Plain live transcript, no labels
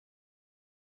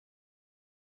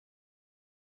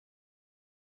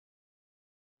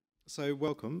So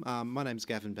welcome. My name's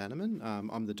Gavin Bannerman.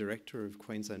 I'm the Director of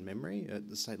Queensland Memory at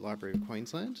the State Library of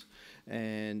Queensland,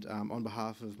 and on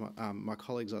behalf of my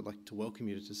colleagues, I'd like to welcome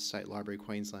you to the State Library of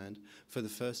Queensland for the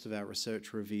first of our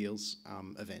Research Reveals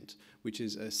event, which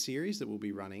is a series that we'll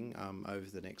be running over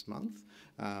the next month.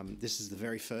 This is the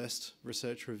very first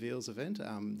Research Reveals event.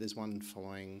 There's one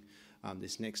following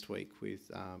this next week with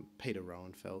Peter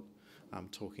Roenfeld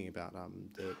talking about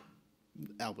the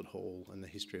Albert Hall and the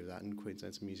history of that in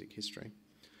Queensland's music history.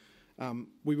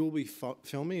 We will be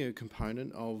filming a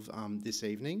component of this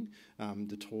evening,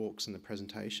 the talks and the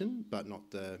presentation, but not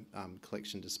the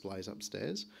collection displays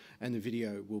upstairs. And the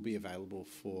video will be available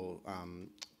for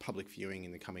public viewing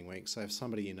in the coming weeks. So if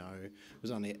somebody you know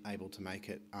was unable to make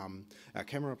it, our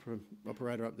camera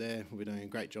operator up there will be doing a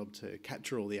great job to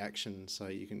capture all the action, so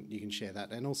you can share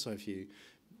that. And also if you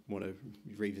want to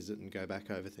revisit and go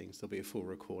back over things, there'll be a full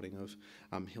recording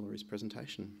of Hilary's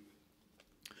presentation.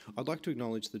 I'd like to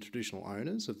acknowledge the traditional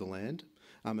owners of the land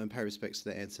and pay respects to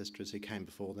their ancestors who came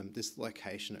before them. This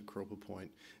location at Quilpa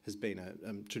Point has been a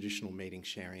traditional meeting,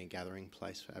 sharing and gathering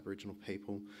place for Aboriginal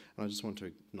people, and I just want to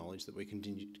acknowledge that we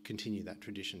continue that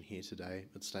tradition here today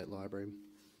at State Library.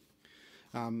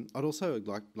 I'd also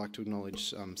like to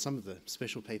acknowledge some of the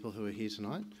special people who are here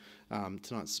tonight.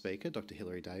 Tonight's speaker, Dr.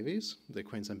 Hilary Davies, the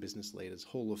Queensland Business Leaders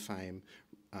Hall of Fame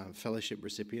Fellowship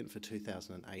recipient for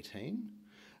 2018,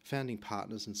 founding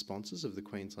partners and sponsors of the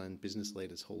Queensland Business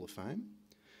Leaders Hall of Fame.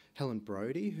 Helen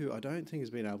Brodie, who I don't think has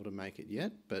been able to make it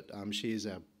yet, but she is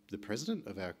the president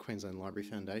of our Queensland Library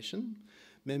Foundation,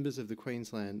 members of the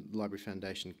Queensland Library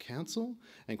Foundation Council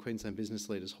and Queensland Business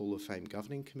Leaders Hall of Fame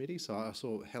Governing Committee. So I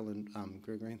saw Helen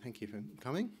Gregory, thank you for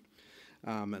coming,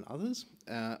 and others.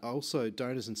 Also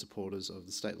donors and supporters of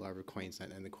the State Library of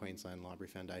Queensland and the Queensland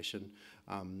Library Foundation.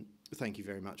 Thank you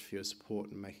very much for your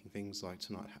support in making things like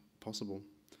tonight possible.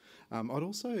 I'd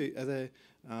also,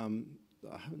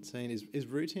 I haven't seen, is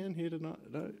Rutian here tonight?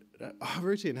 No. Oh,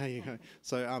 Rutian, how you going?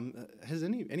 So has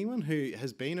anyone who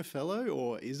has been a fellow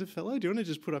or is a fellow, do you want to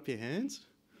just put up your hands?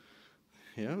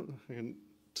 Yeah,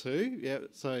 two. Yeah,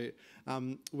 so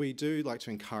we do like to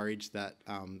encourage that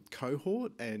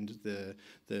cohort and the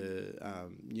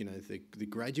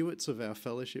graduates of our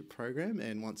fellowship program,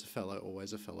 and once a fellow,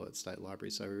 always a fellow at State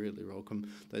Library. So we really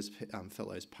welcome those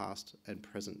fellows past and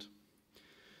present.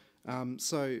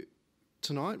 So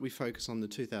tonight we focus on the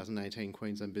 2018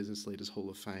 Queensland Business Leaders Hall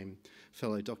of Fame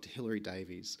fellow Dr. Hilary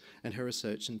Davies and her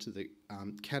research into the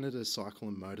Canada Cycle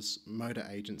and Motor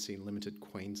Agency Limited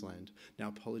Queensland. Now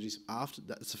apologies, after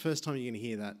that, it's the first time you're going to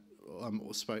hear that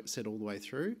said all the way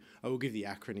through. I will give the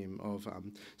acronym of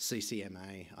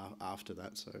CCMA after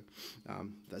that, so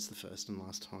that's the first and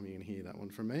last time you're going to hear that one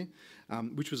from me,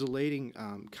 which was a leading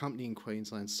company in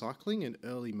Queensland's cycling and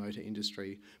early motor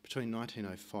industry between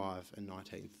 1905 and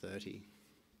 1930.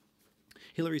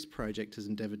 Hilary's project has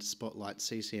endeavoured to spotlight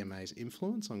CCMA's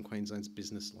influence on Queensland's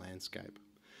business landscape.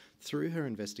 Through her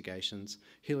investigations,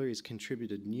 Hilary has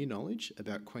contributed new knowledge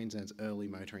about Queensland's early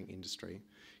motoring industry.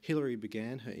 Hilary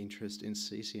began her interest in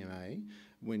CCMA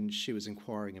when she was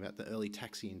inquiring about the early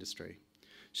taxi industry.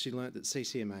 She learnt that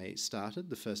CCMA started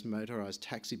the first motorised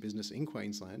taxi business in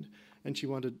Queensland, and she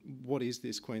wondered, what is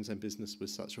this Queensland business with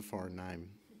such a foreign name?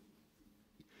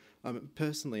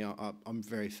 Personally, I'm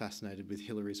very fascinated with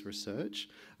Hilary's research.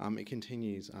 It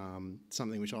continues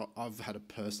something which I've had a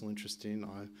personal interest in.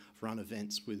 I've run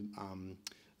events with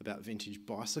about vintage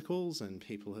bicycles, and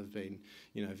people have been,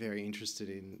 very interested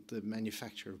in the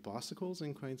manufacture of bicycles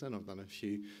in Queensland. I've done a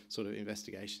few sort of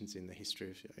investigations in the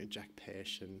history of Jack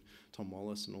Pesch and Tom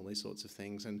Wallace and all these sorts of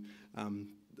things, and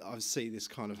I see this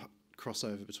kind of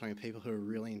crossover between people who are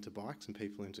really into bikes and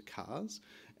people into cars,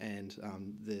 and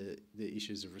the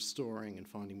issues of restoring and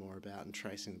finding more about and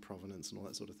tracing the provenance and all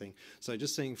that sort of thing. So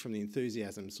just seeing from the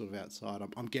enthusiasm sort of outside,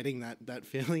 I'm getting that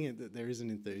feeling that there is an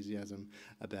enthusiasm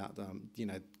about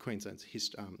Queensland's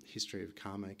history of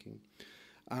car making.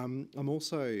 I'm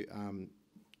also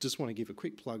just want to give a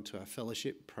quick plug to our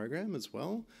fellowship program as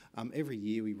well. Every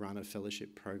year we run a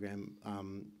fellowship program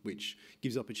which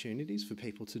gives opportunities for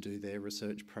people to do their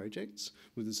research projects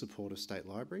with the support of State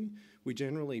Library. We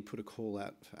generally put a call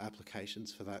out for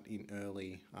applications for that in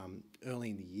early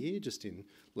in the year, just in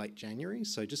late January.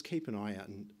 So just keep an eye out.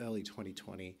 In early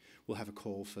 2020, we'll have a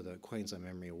call for the Queensland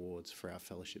Memory Awards for our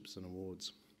fellowships and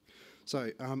awards.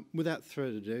 So without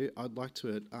further ado, I'd like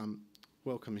to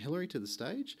welcome Hilary to the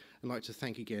stage, and like to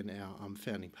thank again our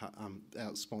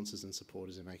our sponsors and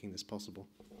supporters in making this possible.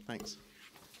 Thanks.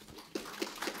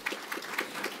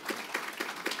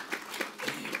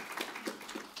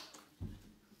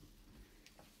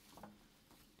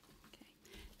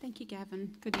 Thank you,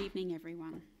 Gavin. Good evening,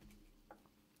 everyone.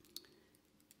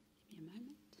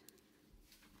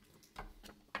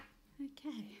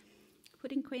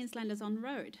 Queenslanders on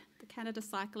road, the Canada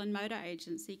Cycle and Motor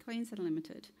Agency, Queensland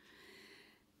Limited.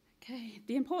 Okay,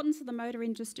 the importance of the motor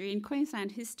industry in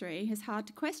Queensland history is hard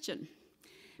to question.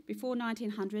 Before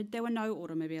 1900, there were no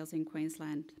automobiles in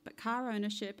Queensland, but car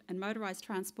ownership and motorised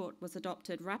transport was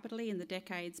adopted rapidly in the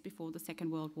decades before the Second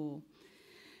World War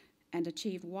and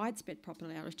achieved widespread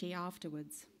popularity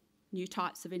afterwards. New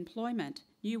types of employment,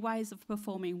 new ways of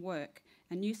performing work,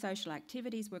 and new social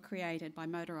activities were created by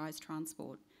motorised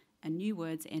transport, and new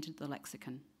words entered the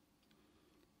lexicon.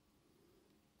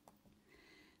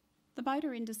 The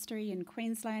motor industry in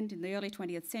Queensland in the early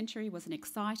 20th century was an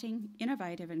exciting,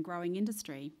 innovative and growing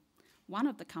industry. One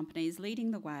of the companies leading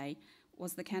the way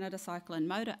was the Canada Cycle and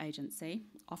Motor Agency,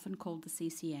 often called the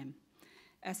CCM.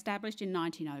 Established in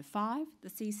 1905, the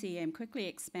CCM quickly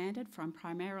expanded from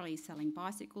primarily selling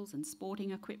bicycles and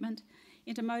sporting equipment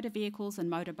into motor vehicles and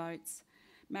motorboats,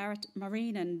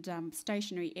 marine and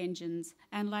stationary engines,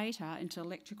 and later into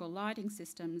electrical lighting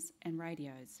systems and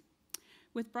radios.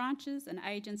 With branches and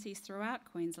agencies throughout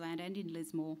Queensland and in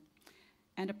Lismore,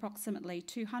 and approximately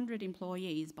 200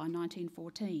 employees by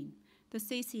 1914, the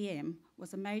CCM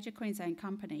was a major Queensland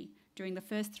company during the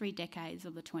first 3 decades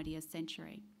of the 20th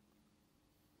century.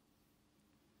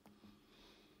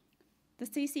 The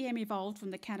CCM evolved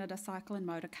from the Canada Cycle and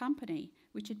Motor Company,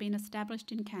 which had been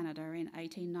established in Canada in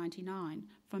 1899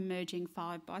 from merging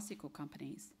 5 bicycle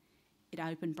companies. It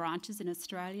opened branches in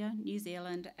Australia, New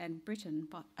Zealand and Britain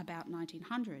by about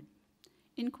 1900.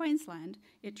 In Queensland,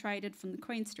 it traded from the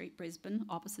Queen Street, Brisbane,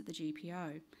 opposite the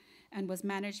GPO, and was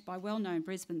managed by well-known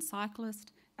Brisbane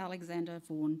cyclist Alexander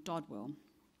Vaughan Dodwell.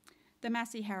 The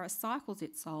Massey Harris cycles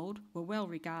it sold were well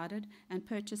regarded and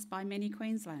purchased by many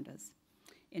Queenslanders.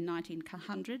 In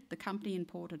 1900, the company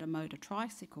imported a motor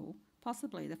tricycle,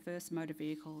 possibly the first motor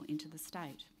vehicle into the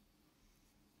state.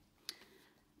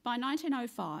 By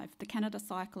 1905, the Canada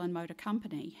Cycle and Motor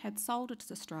Company had sold its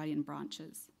Australian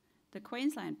branches. The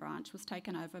Queensland branch was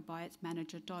taken over by its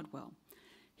manager Dodwell.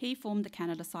 He formed the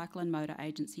Canada Cycle and Motor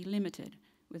Agency Limited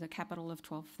with a capital of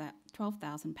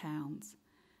 £12,000.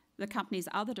 The company's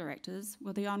other directors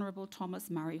were the Honourable Thomas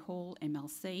Murray Hall,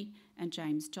 MLC, and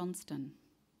James Johnston.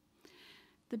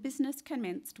 The business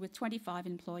commenced with 25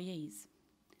 employees.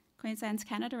 Queensland's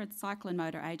Canada Cycle and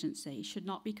Motor Agency should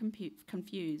not be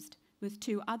confused with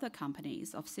 2 other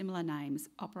companies of similar names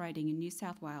operating in New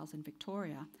South Wales and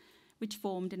Victoria, which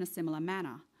formed in a similar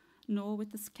manner, nor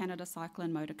with the Canada Cycle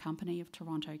and Motor Company of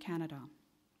Toronto, Canada.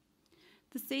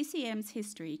 The CCM's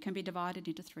history can be divided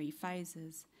into 3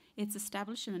 phases: its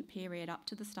establishment period up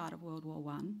to the start of World War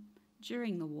I,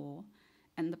 during the war,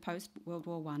 and the post-World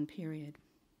War I period.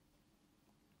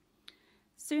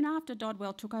 Soon after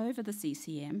Dodwell took over the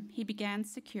CCM, he began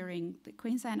securing the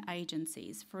Queensland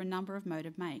agencies for a number of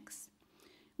motor makes.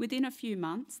 Within a few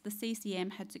months, the CCM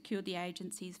had secured the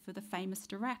agencies for the famous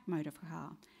Dirac motor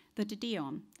car, the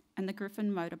Didion, and the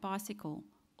Griffin motor bicycle,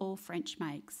 all French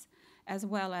makes, as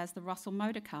well as the Russell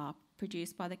motor car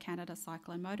produced by the Canada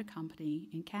Cycle and Motor Company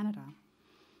in Canada.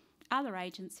 Other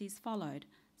agencies followed,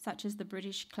 such as the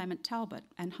British Clement Talbot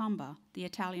and Humber, the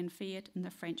Italian Fiat and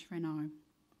the French Renault.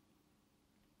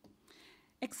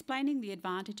 Explaining the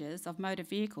advantages of motor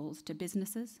vehicles to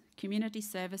businesses, community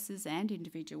services and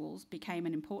individuals became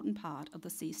an important part of the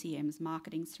CCM's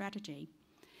marketing strategy.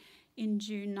 In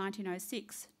June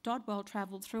 1906, Dodwell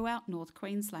travelled throughout North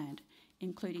Queensland,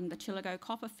 including the Chillago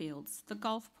copper fields, the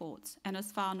Gulf ports and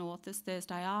as far north as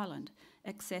Thursday Island,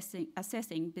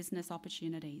 assessing business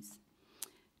opportunities.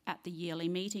 At the yearly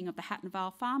meeting of the Hatton Vale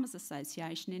Farmers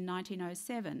Association in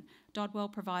 1907, Dodwell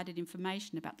provided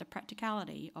information about the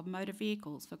practicality of motor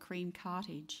vehicles for cream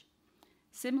cartage.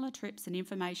 Similar trips and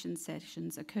information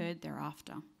sessions occurred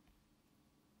thereafter.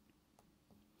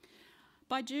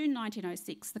 By June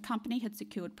 1906, the company had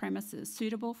secured premises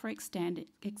suitable for expanding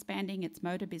its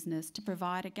motor business to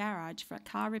provide a garage for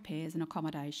car repairs and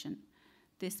accommodation.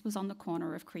 This was on the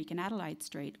corner of Creek and Adelaide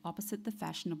Street, opposite the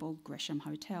fashionable Gresham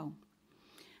Hotel.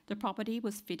 The property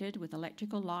was fitted with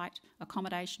electrical light,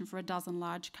 accommodation for 12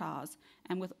 large cars,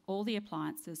 and with all the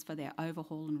appliances for their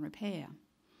overhaul and repair.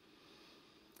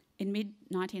 In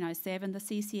mid-1907, the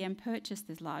CCM purchased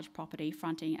this large property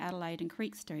fronting Adelaide and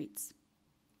Creek Streets,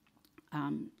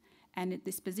 and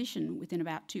this position, within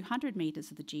about 200 metres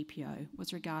of the GPO,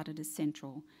 was regarded as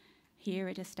central. Here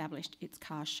it established its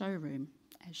car showroom,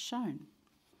 as shown.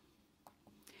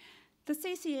 The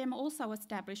CCM also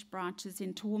established branches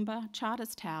in Toowoomba,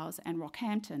 Charters Towers and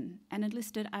Rockhampton, and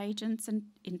enlisted agents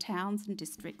in towns and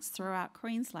districts throughout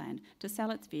Queensland to sell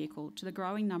its vehicle to the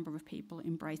growing number of people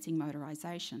embracing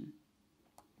motorisation.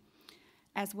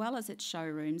 As well as its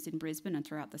showrooms in Brisbane and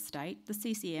throughout the state, the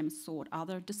CCM sought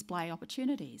other display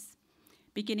opportunities.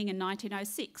 Beginning in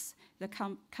 1906, the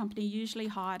company usually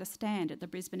hired a stand at the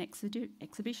Brisbane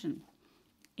exhibition.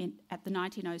 At the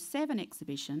 1907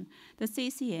 exhibition, the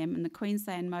CCM and the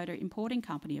Queensland Motor Importing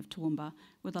Company of Toowoomba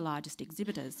were the largest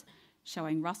exhibitors,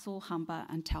 showing Russell, Humber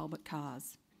and Talbot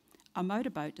cars. A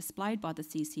motorboat displayed by the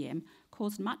CCM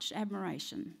caused much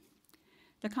admiration.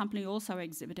 The company also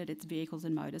exhibited its vehicles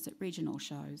and motors at regional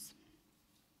shows.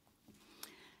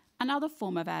 Another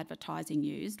form of advertising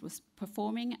used was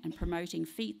performing and promoting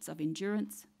feats of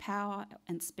endurance, power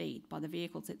and speed by the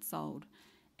vehicles it sold,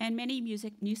 and many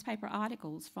newspaper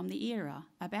articles from the era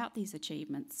about these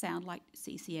achievements sound like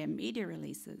CCM media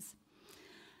releases.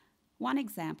 One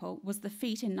example was the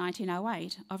feat in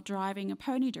 1908 of driving a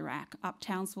pony durack up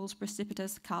Townsville's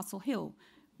precipitous Castle Hill,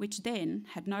 which then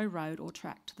had no road or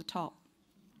track to the top.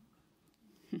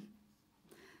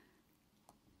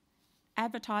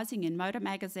 Advertising in motor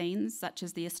magazines such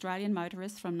as the Australian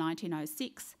Motorist from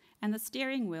 1906 and the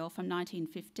Steering Wheel from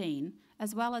 1915,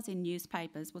 as well as in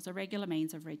newspapers, was a regular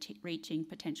means of reaching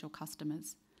potential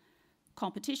customers.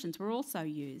 Competitions were also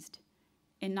used.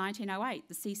 In 1908,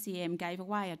 the CCM gave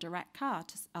away a Durack car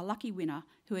to a lucky winner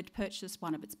who had purchased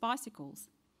one of its bicycles.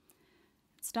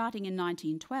 Starting in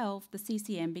 1912, the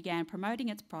CCM began promoting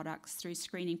its products through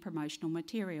screening promotional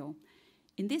material.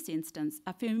 In this instance,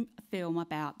 a film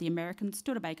about the American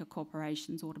Studebaker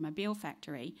Corporation's automobile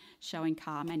factory showing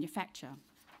car manufacture.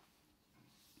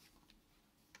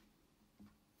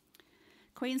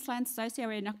 Queensland's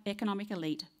socio-economic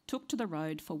elite took to the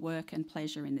road for work and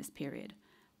pleasure in this period.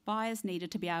 Buyers needed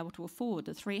to be able to afford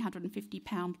the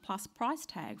 £350 plus price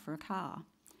tag for a car.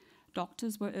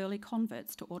 Doctors were early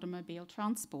converts to automobile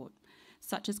transport,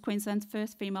 such as Queensland's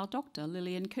first female doctor,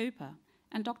 Lillian Cooper,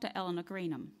 and Dr. Eleanor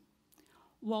Greenham.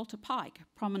 Walter Pike,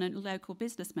 prominent local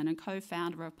businessman and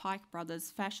co-founder of Pike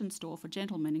Brothers fashion store for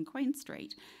gentlemen in Queen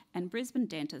Street, and Brisbane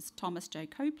dentist Thomas J.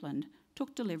 Copeland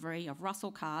took delivery of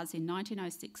Russell cars in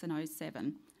 1906 and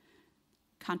 07.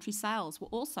 Country sales were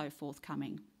also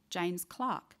forthcoming. James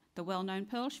Clark, the well-known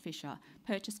pearl fisher,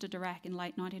 purchased a Durack in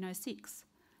late 1906.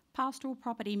 Pastoral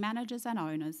property managers and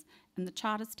owners and the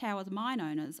Charters Towers mine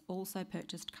owners also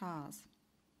purchased cars.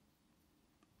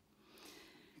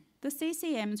 The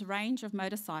CCM's range of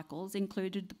motorcycles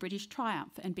included the British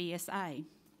Triumph and BSA.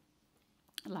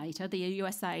 Later, the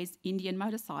USA's Indian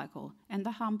motorcycle and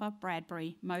the Humber,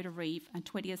 Bradbury, Motor Reeve and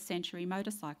 20th century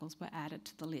motorcycles were added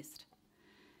to the list.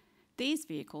 These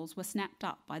vehicles were snapped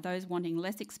up by those wanting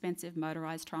less expensive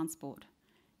motorised transport,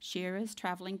 shearers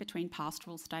travelling between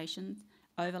pastoral stations,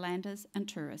 overlanders and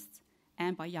tourists,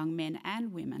 and by young men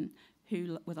and women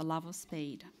with a love of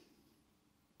speed.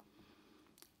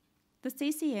 The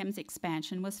CCM's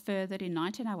expansion was furthered in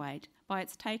 1908 by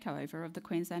its takeover of the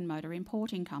Queensland Motor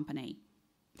Importing Company,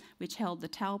 which held the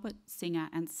Talbot, Singer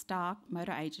and Stark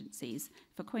motor agencies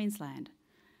for Queensland.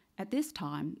 At this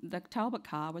time, the Talbot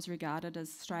car was regarded as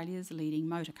Australia's leading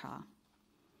motor car.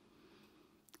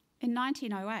 In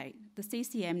 1908, the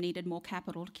CCM needed more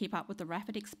capital to keep up with the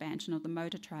rapid expansion of the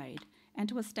motor trade and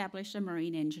to establish a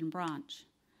marine engine branch.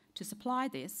 To supply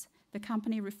this, the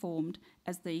company reformed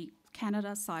as the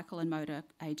Canada Cycle and Motor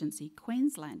Agency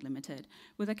Queensland Limited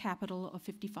with a capital of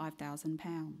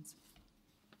 £55,000.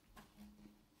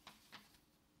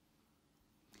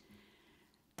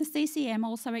 The CCM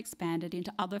also expanded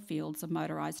into other fields of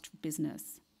motorised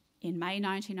business. In May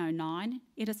 1909,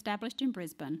 it established in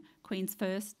Brisbane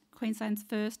Queensland's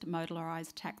first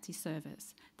motorised taxi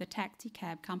service, the Taxi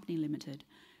Cab Company Limited,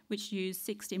 which used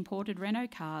 6 imported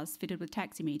Renault cars fitted with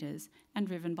taximeters and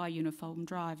driven by uniformed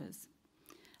drivers.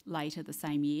 Later the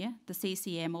same year, the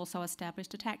CCM also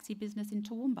established a taxi business in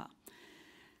Toowoomba.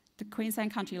 The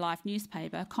Queensland Country Life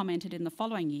newspaper commented in the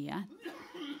following year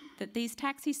that these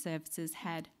taxi services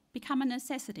had become a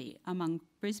necessity among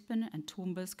Brisbane and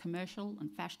Toowoomba's commercial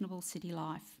and fashionable city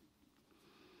life.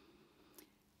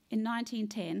 In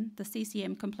 1910, the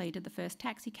CCM completed the first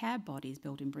taxi cab bodies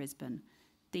built in Brisbane.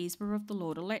 These were of the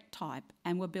Lord-elect type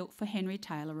and were built for Henry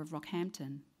Taylor of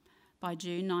Rockhampton. By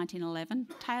June 1911,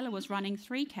 Taylor was running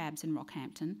 3 cabs in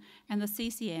Rockhampton, and the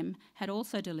CCM had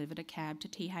also delivered a cab to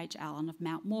T.H. Allen of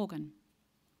Mount Morgan.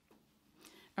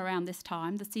 Around this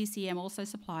time, the CCM also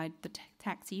supplied the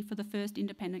taxi for the first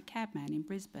independent cabman in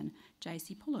Brisbane,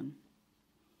 J.C. Pullen.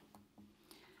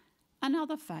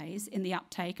 Another phase in the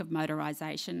uptake of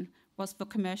motorisation was for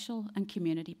commercial and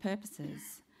community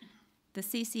purposes. The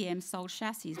CCM sold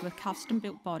chassis with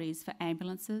custom-built bodies for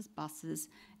ambulances, buses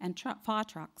and fire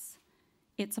trucks.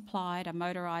 It supplied a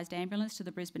motorised ambulance to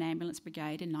the Brisbane Ambulance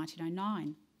Brigade in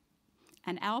 1909.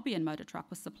 An Albion motor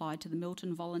truck was supplied to the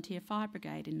Milton Volunteer Fire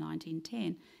Brigade in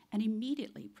 1910 and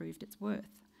immediately proved its worth.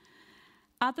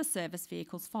 Other service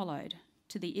vehicles followed.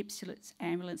 to the Ipswich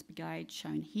Ambulance Brigade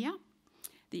shown here,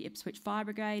 the Ipswich Fire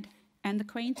Brigade, and the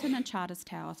Queenton and Charters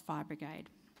Towers Fire Brigade.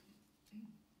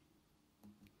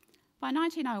 By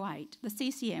 1908, the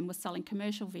CCM was selling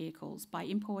commercial vehicles by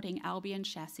importing Albion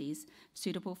chassis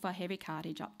suitable for heavy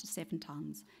cartage up to 7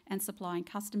 tonnes and supplying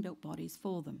custom-built bodies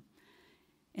for them.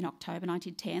 In October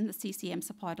 1910, the CCM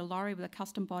supplied a lorry with a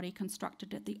custom body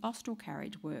constructed at the Austral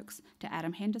Carriage Works to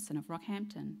Adam Henderson of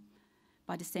Rockhampton.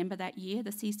 By December that year,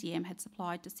 the CCM had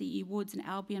supplied to CE Woods an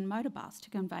Albion motor bus to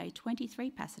convey 23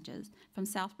 passengers from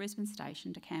South Brisbane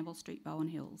Station to Campbell Street, Bowen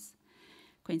Hills.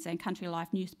 Queensland Country Life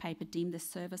newspaper deemed this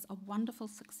service a wonderful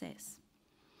success.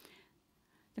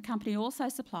 The company also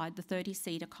supplied the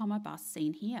 30-seater comma bus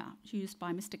seen here, used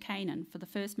by Mr Canan for the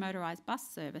first motorised bus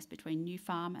service between New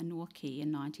Farm and North Quay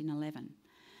in 1911.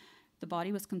 The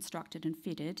body was constructed and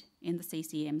fitted in the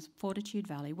CCM's Fortitude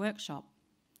Valley workshop.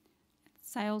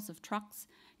 Sales of trucks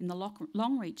in the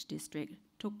Longreach district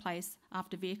took place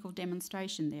after vehicle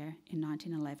demonstration there in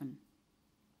 1911.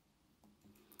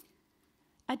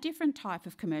 A different type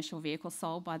of commercial vehicle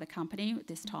sold by the company at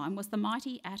this time was the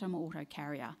mighty Atom auto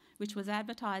carrier, which was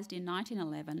advertised in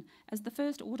 1911 as the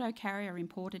first auto carrier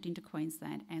imported into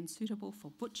Queensland and suitable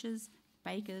for butchers,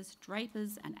 bakers,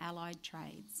 drapers and allied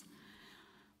trades.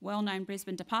 Well-known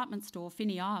Brisbane department store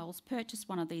Finney Isles purchased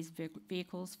one of these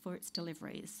vehicles for its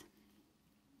deliveries.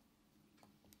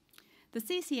 The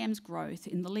CCM's growth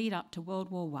in the lead up to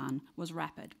World War I was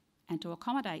rapid, and to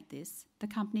accommodate this, the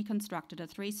company constructed a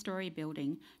 3-storey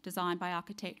building designed by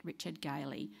architect Richard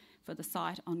Gailey for the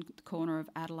site on the corner of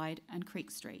Adelaide and Creek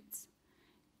Streets.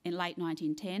 In late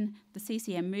 1910, the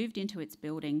CCM moved into its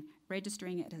building,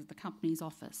 registering it as the company's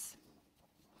office.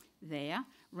 There,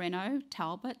 Renault,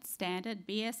 Talbot, Standard,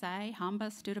 BSA, Humber,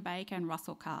 Studebaker and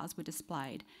Russell cars were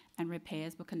displayed and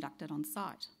repairs were conducted on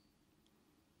site.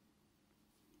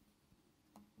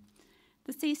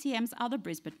 The CCM's other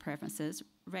Brisbane premises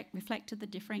reflected the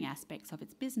differing aspects of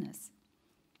its business.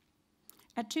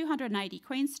 At 280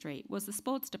 Queen Street was the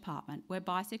sports department, where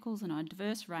bicycles and a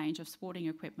diverse range of sporting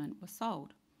equipment were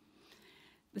sold.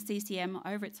 The CCM,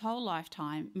 over its whole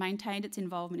lifetime, maintained its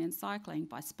involvement in cycling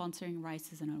by sponsoring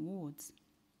races and awards.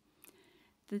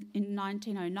 In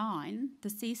 1909, the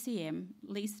CCM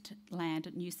leased land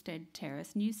at Newstead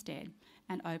Terrace, Newstead,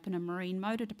 and opened a marine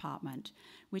motor department,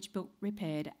 which built,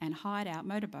 repaired and hired out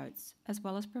motorboats, as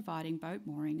well as providing boat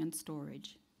mooring and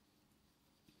storage.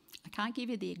 I can't give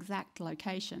you the exact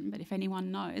location, but if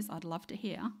anyone knows, I'd love to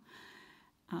hear.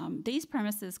 These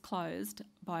premises closed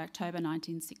by October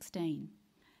 1916.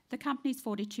 The company's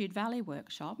Fortitude Valley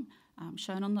workshop,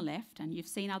 shown on the left, and you've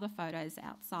seen other photos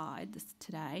outside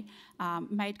today,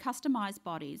 made customised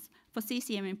bodies for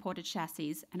CCM imported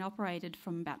chassis and operated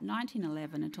from about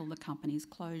 1911 until the company's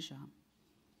closure.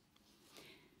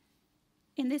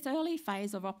 In this early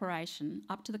phase of operation,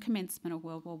 up to the commencement of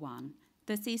World War I,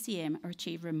 the CCM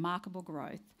achieved remarkable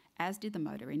growth, as did the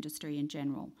motor industry in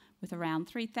general, with around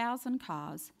 3,000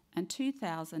 cars and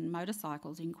 2,000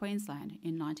 motorcycles in Queensland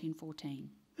in 1914.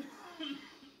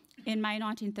 In May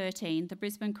 1913, the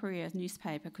Brisbane Courier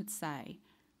newspaper could say,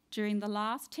 "During the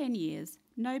last 10 years,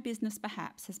 no business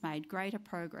perhaps has made greater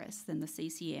progress than the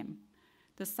CCM,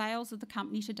 the sales of the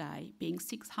company today being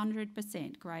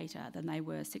 600% greater than they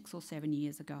were 6 or 7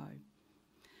 years ago."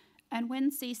 And when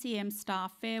CCM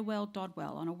staff farewelled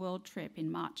Dodwell on a world trip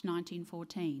in March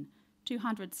 1914,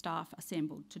 200 staff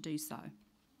assembled to do so.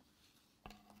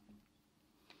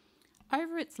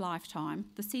 Over its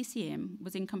lifetime, the CCM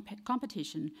was in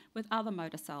competition with other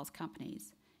motor sales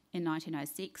companies. In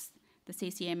 1906, the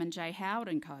CCM and J. Howard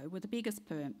 & Co. were the biggest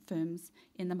firms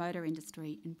in the motor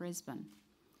industry in Brisbane.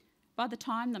 By the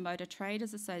time the Motor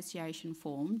Traders Association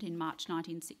formed in March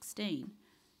 1916,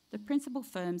 the principal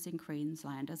firms in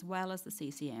Queensland, as well as the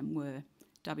CCM, were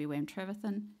W.M.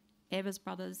 Trevethan, Evers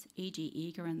Brothers, E.G.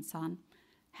 Eager and Son,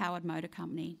 Howard Motor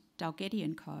Company,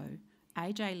 Dalgety & Co.,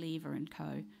 A.J. Lever &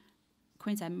 Co.,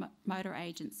 Queensland Motor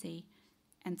Agency,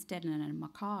 and Stedman and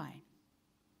Mackay.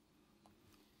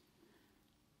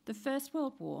 The First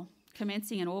World War,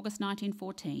 commencing in August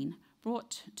 1914,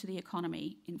 brought to the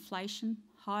economy inflation,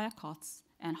 higher costs,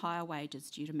 and higher wages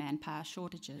due to manpower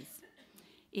shortages.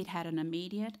 It had an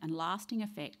immediate and lasting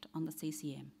effect on the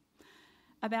CCM.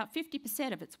 About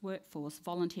 50% of its workforce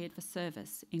volunteered for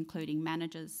service, including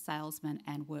managers, salesmen,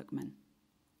 and workmen.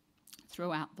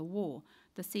 Throughout the war,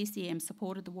 the CCM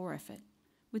supported the war effort.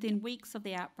 Within weeks of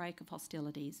the outbreak of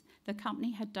hostilities, the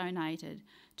company had donated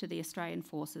to the Australian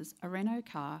forces a Renault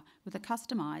car with a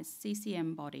customised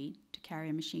CCM body to carry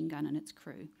a machine gun and its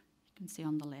crew. You can see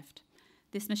on the left.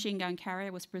 This machine gun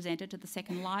carrier was presented to the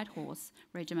 2nd Light Horse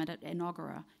Regiment at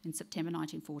Enoggera in September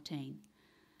 1914.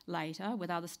 Later, with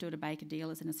other Studebaker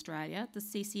dealers in Australia, the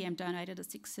CCM donated a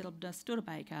 6-cylinder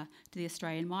Studebaker to the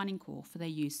Australian Mining Corps for their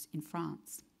use in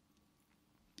France.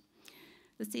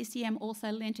 The CCM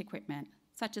also lent equipment,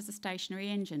 such as a stationary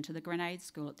engine to the grenade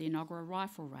school at the inaugural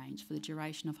rifle range for the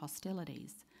duration of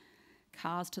hostilities,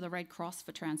 cars to the Red Cross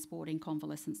for transporting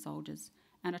convalescent soldiers,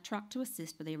 and a truck to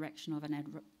assist with the erection of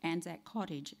an Anzac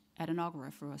cottage at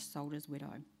Inoggera for a soldier's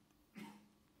widow.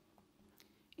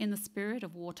 In the spirit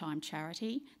of wartime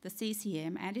charity, the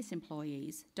CCM and its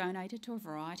employees donated to a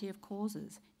variety of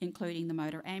causes, including the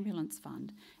Motor Ambulance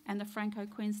Fund and the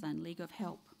Franco-Queensland League of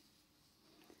Help.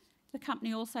 The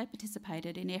company also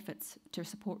participated in efforts to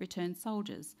support returned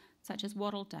soldiers, such as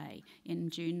Wattle Day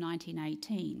in June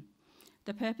 1918,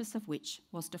 the purpose of which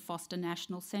was to foster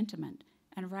national sentiment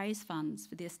and raise funds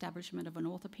for the establishment of an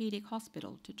orthopaedic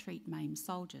hospital to treat maimed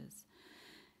soldiers.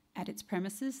 At its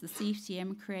premises, the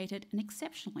CCM created an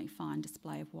exceptionally fine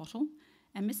display of wattle,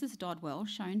 and Mrs. Dodwell,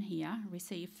 shown here,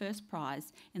 received first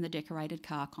prize in the decorated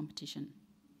car competition.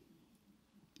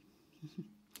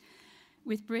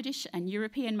 With British and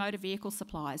European motor vehicle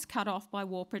supplies cut off by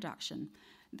war production,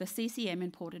 the CCM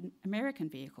imported American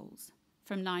vehicles.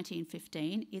 From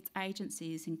 1915, its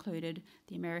agencies included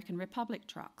the American Republic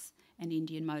trucks and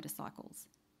Indian motorcycles.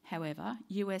 However,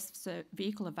 US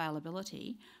vehicle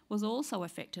availability was also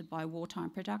affected by wartime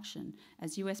production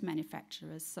as US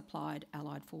manufacturers supplied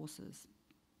Allied forces.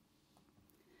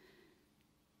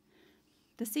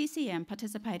 The CCM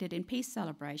participated in peace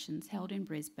celebrations held in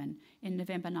Brisbane in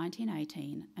November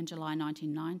 1918 and July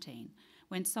 1919,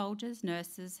 when soldiers,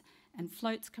 nurses and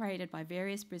floats created by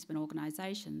various Brisbane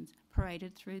organisations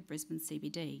paraded through Brisbane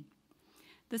CBD.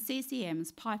 The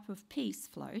CCM's Pipe of Peace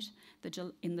float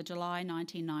in the July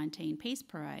 1919 Peace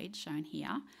Parade, shown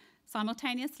here,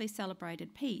 simultaneously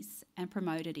celebrated peace and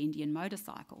promoted Indian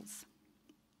motorcycles.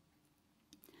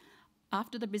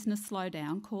 After the business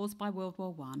slowdown caused by World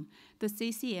War I, the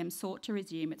CCM sought to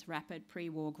resume its rapid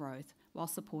pre-war growth while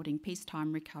supporting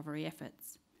peacetime recovery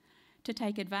efforts. To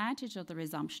take advantage of the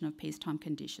resumption of peacetime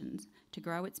conditions, to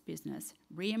grow its business,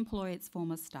 re-employ its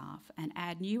former staff and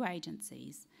add new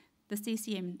agencies, the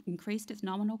CCM increased its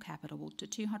nominal capital to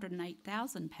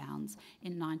 £208,000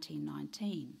 in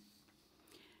 1919.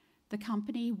 The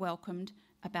company welcomed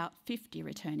about 50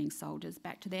 returning soldiers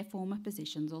back to their former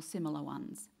positions or similar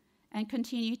ones, and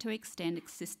continued to extend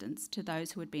assistance to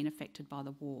those who had been affected by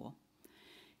the war.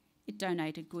 It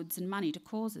donated goods and money to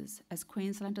causes as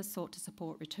Queenslanders sought to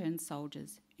support returned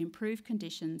soldiers, improve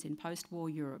conditions in post-war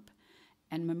Europe,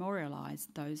 and memorialise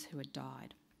those who had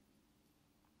died.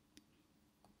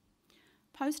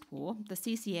 Post-war, the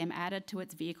CCM added to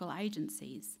its vehicle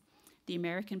agencies the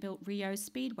American-built Rio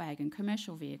Speedwagon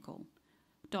commercial vehicle,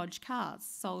 Dodge cars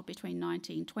sold between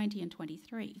 1920 and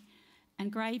 23,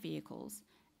 and grey vehicles,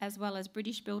 as well as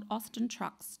British-built Austin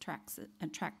trucks,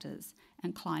 tractors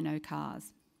and Kleino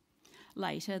cars.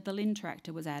 Later, the Lynn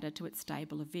tractor was added to its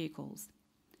stable of vehicles.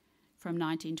 From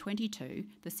 1922,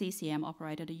 the CCM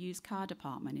operated a used car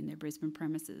department in their Brisbane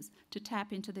premises to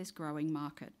tap into this growing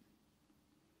market.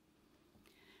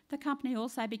 The company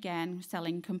also began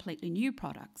selling completely new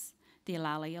products, the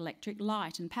Hilary electric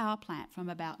light and power plant from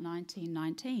about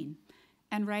 1919,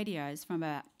 and radios from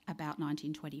about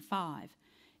 1925.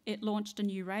 It launched a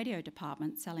new radio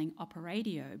department selling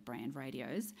Operadio brand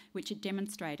radios, which it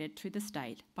demonstrated through the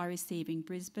state by receiving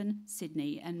Brisbane,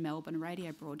 Sydney and Melbourne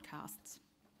radio broadcasts.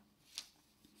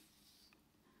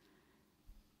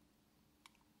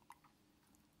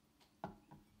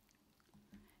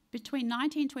 Between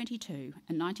 1922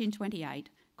 and 1928,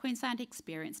 Queensland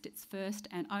experienced its first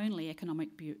and only economic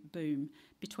boom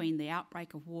between the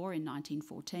outbreak of war in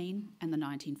 1914 and the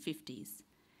 1950s.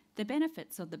 The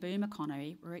benefits of the boom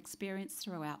economy were experienced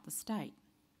throughout the state.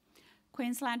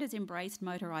 Queenslanders embraced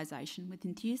motorisation with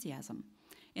enthusiasm.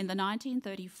 In the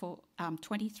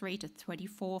 1923 to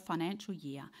 24 financial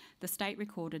year, the state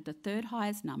recorded the third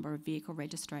highest number of vehicle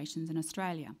registrations in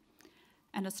Australia,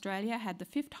 and Australia had the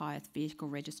fifth highest vehicle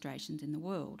registrations in the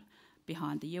world,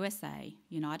 behind the USA,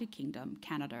 United Kingdom,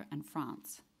 Canada and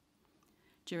France.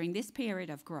 During this period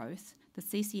of growth, the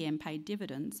CCM paid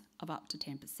dividends of up to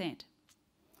 10%.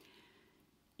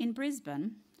 In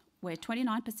Brisbane, where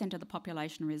 29% of the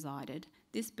population resided,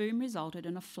 this boom resulted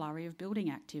in a flurry of building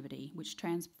activity which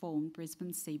transformed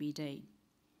Brisbane's CBD.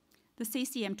 The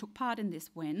CCM took part in this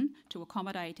when, to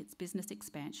accommodate its business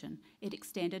expansion, it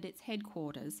extended its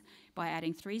headquarters by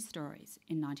adding 3 stories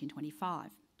in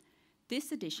 1925.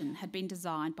 This addition had been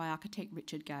designed by architect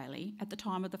Richard Gailey at the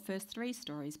time of the first 3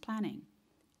 stories planning.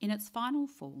 In its final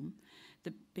form,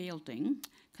 the building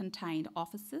contained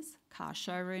offices, car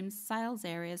showrooms, sales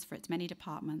areas for its many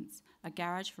departments, a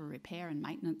garage for repair and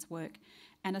maintenance work,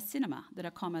 and a cinema that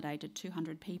accommodated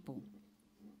 200 people.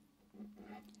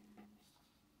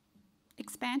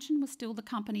 Expansion was still the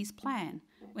company's plan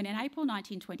when in April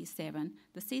 1927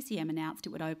 the CCM announced it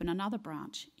would open another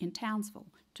branch in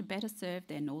Townsville to better serve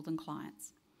their northern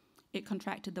clients. It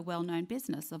contracted the well-known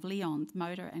business of Leon's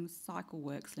Motor and Cycle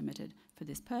Works Limited for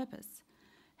this purpose.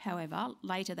 However,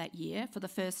 later that year, for the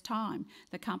first time,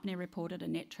 the company reported a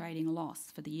net trading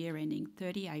loss for the year ending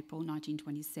 30 April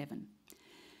 1927.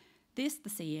 This, the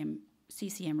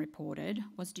CCM reported,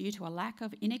 was due to a lack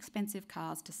of inexpensive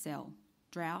cars to sell,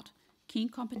 drought, keen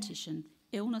competition,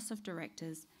 illness of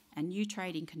directors, and new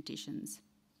trading conditions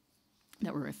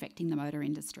that were affecting the motor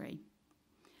industry.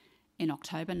 In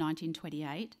October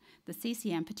 1928, the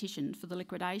CCM petitioned for the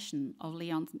liquidation of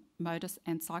Leon's Motor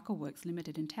and Cycle Works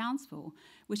Limited in Townsville,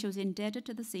 which was indebted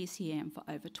to the CCM for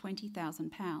over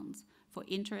 £20,000 for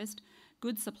interest,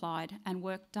 goods supplied and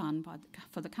work done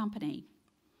for the company.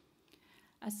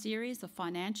 A series of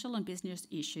financial and business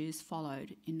issues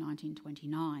followed in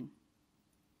 1929.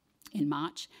 In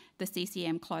March, the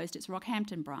CCM closed its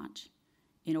Rockhampton branch.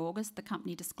 In August, the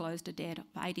company disclosed a debt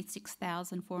of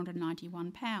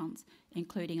 £86,491,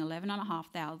 including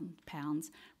 £11,500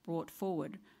 brought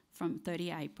forward from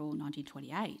 30 April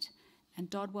 1928, and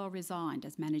Dodwell resigned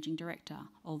as managing director,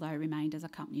 although remained as a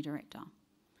company director.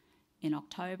 In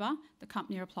October, the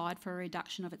company applied for a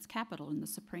reduction of its capital in the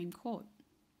Supreme Court.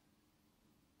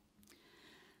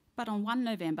 But on 1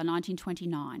 November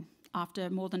 1929, after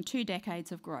more than 2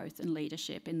 decades of growth and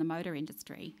leadership in the motor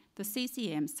industry, the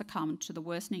CCM succumbed to the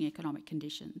worsening economic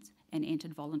conditions and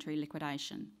entered voluntary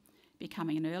liquidation,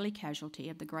 becoming an early casualty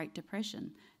of the Great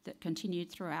Depression that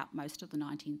continued throughout most of the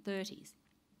 1930s.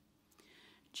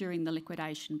 During the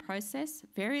liquidation process,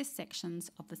 various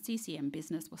sections of the CCM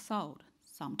business were sold,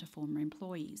 some to former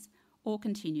employees, or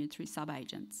continued through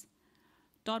sub-agents.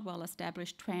 Dodwell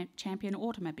established Champion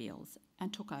Automobiles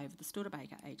and took over the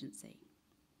Studebaker agency.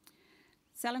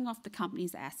 Selling off the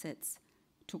company's assets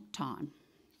took time.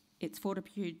 Its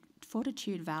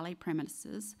Fortitude Valley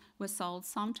premises were sold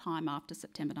sometime after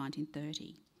September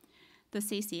 1930. The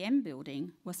CCM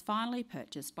building was finally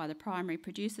purchased by the Primary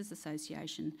Producers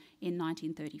Association in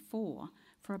 1934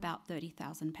 for about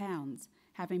 £30,000,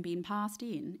 having been passed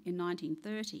in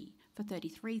 1930 for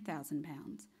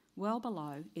 £33,000, well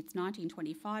below its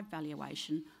 1925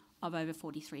 valuation of over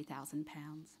 £43,000.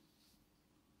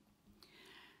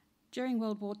 During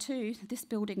World War II, this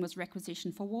building was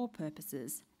requisitioned for war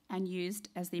purposes and used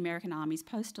as the American Army's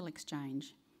postal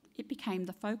exchange. It became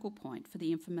the focal point for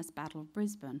the infamous Battle of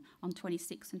Brisbane on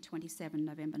 26 and 27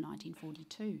 November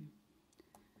 1942.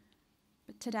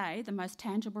 But today, the most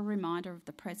tangible reminder of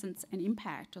the presence and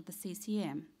impact of the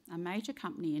CCM, a major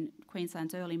company in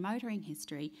Queensland's early motoring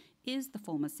history, is the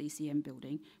former CCM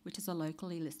building, which is a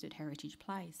locally listed heritage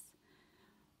place.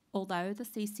 Although the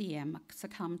CCM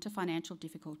succumbed to financial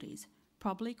difficulties,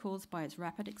 probably caused by its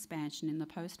rapid expansion in the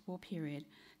post-war period,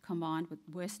 combined with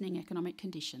worsening economic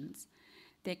conditions,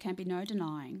 there can be no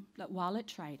denying that while it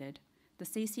traded, the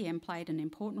CCM played an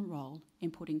important role in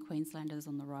putting Queenslanders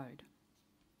on the road.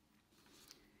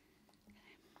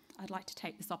 I'd like to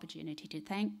take this opportunity to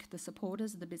thank the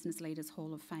supporters of the Business Leaders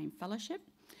Hall of Fame Fellowship,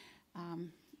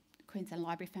 Queensland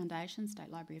Library Foundation, State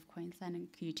Library of Queensland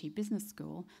and QT Business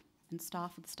School, and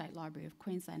staff of the State Library of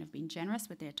Queensland have been generous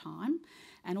with their time,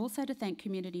 and also to thank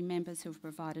community members who have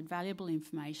provided valuable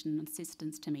information and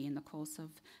assistance to me in the course of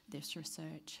this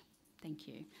research. Thank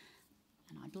you.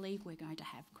 And I believe we're going to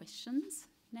have questions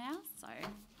now, so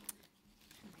I'm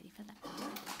ready for that.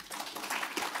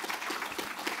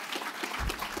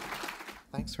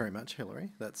 Thanks very much,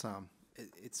 Hilary. That's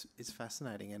it's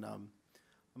fascinating, and I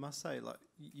must say, like,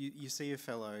 you see a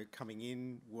fellow coming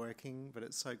in, working, but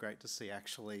it's so great to see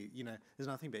actually, there's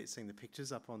nothing better seeing the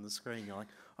pictures up on the screen. You're like,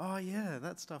 oh yeah,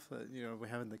 that stuff that, we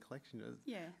have in the collection.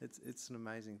 Yeah. It's an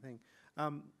amazing thing.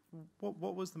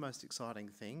 What was the most exciting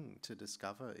thing to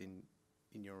discover in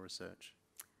your research?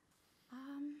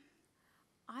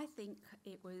 I think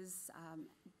it was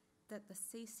that the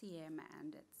CCM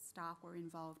and its staff were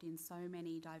involved in so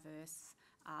many diverse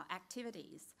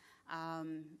activities.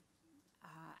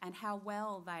 And how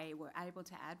well they were able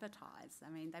to advertise.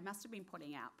 I mean, they must have been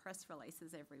putting out press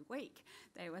releases every week.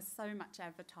 There was so much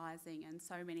advertising and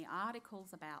so many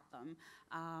articles about them.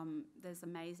 There's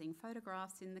amazing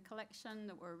photographs in the collection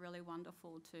that were really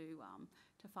wonderful to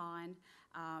find.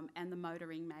 And the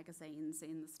motoring magazines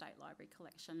in the State Library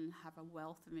collection have a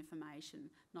wealth of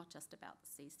information, not just about the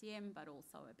CCM, but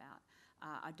also about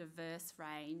a diverse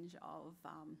range of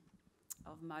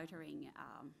motoring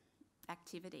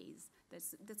activities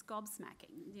that's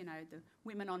gobsmacking. You know, the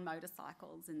women on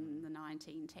motorcycles in the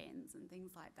 1910s and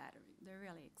things like that. They're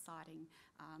really exciting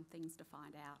things to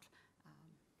find out.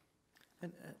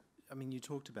 And I mean, you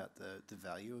talked about the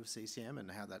value of CCM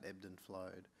and how that ebbed and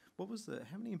flowed.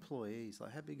 How many employees,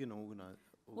 like how big an organisation?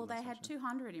 Well, they had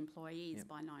 200 employees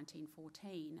by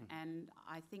 1914, and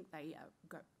I think they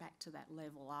got back to that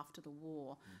level after the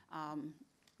war.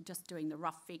 Just doing the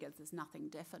rough figures, there's nothing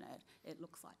definite. It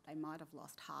looks like they might have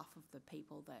lost half of the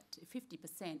people, that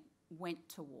 50% went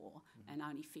to war and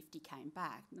only 50 came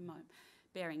back.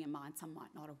 Bearing in mind some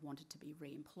might not have wanted to be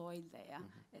re-employed there,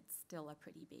 it's still a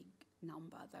pretty big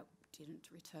number that didn't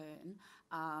return.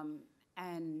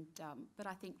 But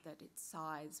I think that its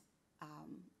size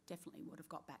definitely would have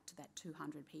got back to that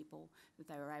 200 people, that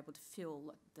they were able to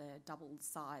fill the double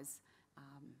size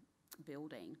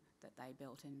building that they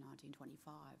built in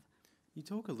 1925. You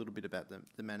talk a little bit about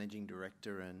the managing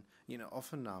director, and you know,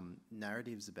 often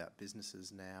narratives about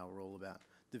businesses now are all about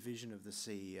the vision of the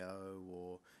CEO,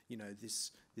 or you know,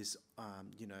 this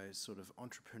you know, sort of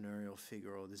entrepreneurial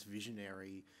figure, or this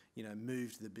visionary, you know,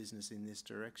 moved the business in this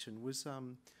direction.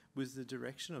 Was the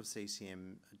direction of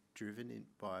CCM driven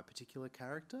by a particular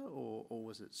character, or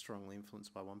was it strongly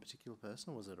influenced by one particular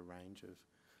person, or was it a range of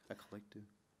a collective?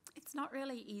 It's not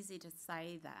really easy to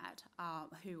say that,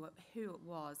 who it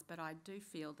was, but I do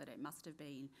feel that it must have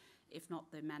been, if not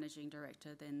the managing director,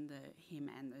 then him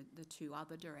and the two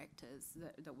other directors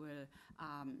that were,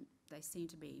 they seem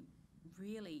to be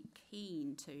really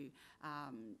keen to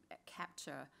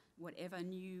capture whatever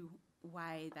new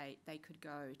way they could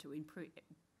go to improve,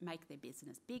 make their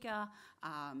business bigger,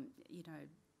 you know,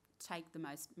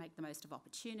 make the most of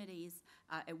opportunities.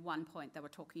 At one point, they were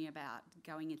talking about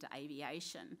going into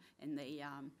aviation in the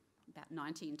about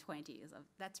 1920s.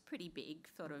 That's pretty big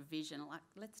sort of vision. Like,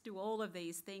 let's do all of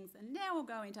these things, and now we'll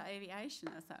go into aviation.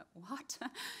 I thought, what?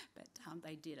 But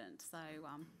they didn't. So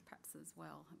perhaps as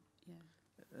well,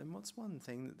 yeah. And what's one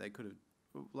thing that they could have?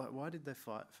 Like, why did they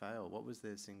fail? What was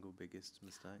their single biggest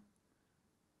mistake?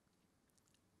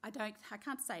 I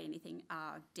can't say anything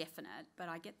definite, but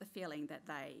I get the feeling that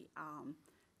they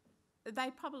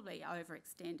probably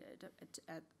overextended.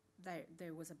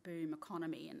 There was a boom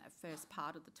economy in the first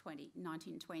part of the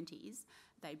 1920s.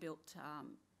 They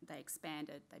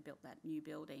expanded. They built that new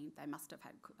building. They must have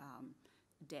had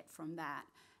debt from that,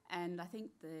 and I think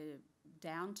the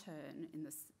downturn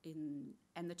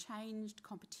and the changed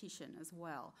competition as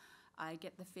well. I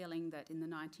get the feeling that in the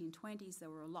 1920s there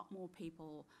were a lot more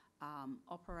people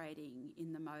operating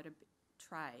in the motor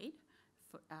trade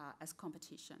as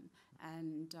competition,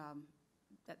 and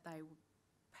that they were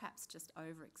perhaps just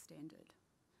overextended,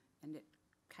 and it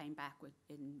came back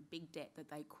in big debt that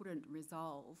they couldn't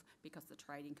resolve because the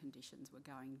trading conditions were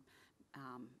going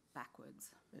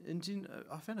backwards. And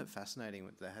I found it fascinating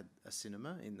that they had a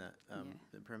cinema in that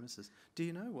the premises. Do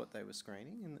you know what they were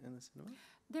screening in the cinema?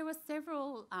 There were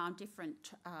several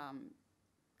different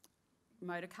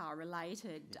motorcar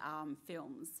related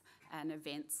films and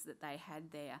events that they had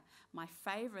there. My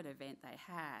favourite event they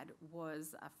had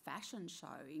was a fashion show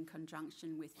in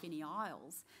conjunction with Finney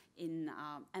Isles, and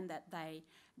that they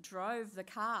drove the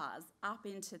cars up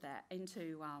into the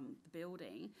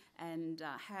building and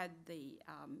had the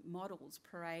models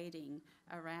parading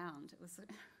around. It was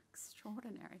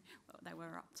extraordinary what they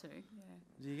were up to. Yeah.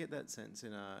 Do you get that sense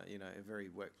in a very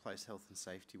workplace health and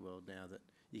safety world now that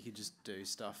you could just do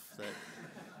stuff that,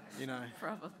 you know...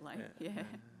 Probably, yeah.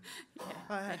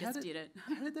 They just did it.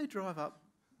 How did they drive up?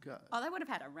 They would have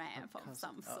had a ramp of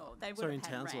some sort. They would have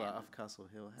had a ramp. Sorry, in Townsville, up Castle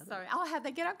Hill. How'd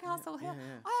they get up Castle Hill?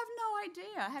 Yeah. I have no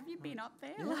idea. Have you been up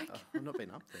there? Yeah, I've not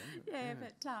been up there.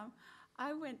 But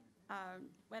I went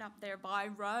up there by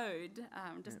road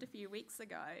just a few weeks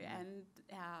ago, and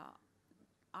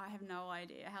I have no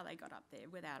idea how they got up there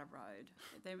without a road.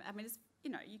 I mean, it's,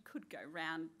 you could go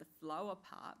round the lower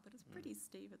part, but it's pretty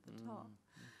steep at the top.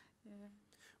 Yeah.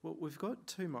 Well, we've got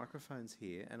 2 microphones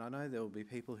here, and I know there will be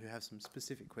people who have some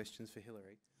specific questions for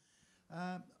Hilary.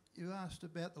 You asked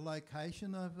about the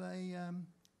location of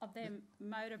of their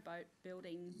motorboat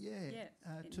building.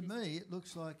 To me, it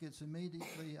looks like it's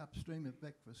immediately upstream of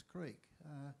Breakfast Creek,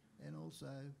 and also,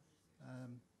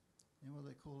 what do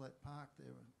they call that park there?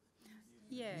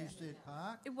 Newstead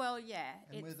Park. Well, yeah.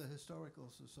 And where the Historical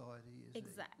Society is.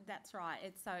 Exactly. That's right.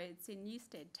 It's in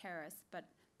Newstead Terrace, but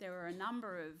there were a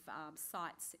number of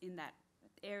sites in that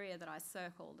area that I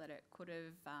circled that it could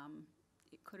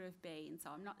have been. So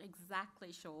I'm not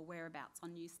exactly sure whereabouts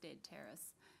on Newstead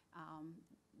Terrace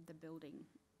the building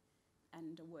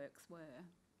and the works were.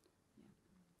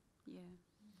 Yeah.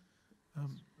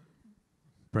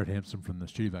 Brett Hampson from the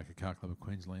Studebaker Car Club of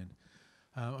Queensland.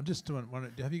 I'm just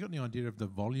wondering, have you got any idea of the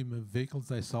volume of vehicles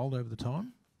they sold over the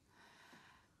time?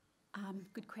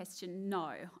 Good question.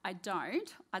 No, I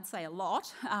don't. I'd say a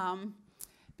lot,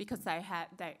 because they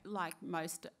like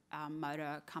most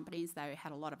motor companies, they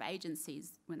had a lot of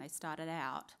agencies when they started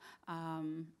out.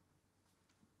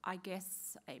 I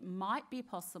guess it might be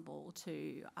possible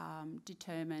to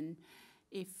determine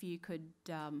if you could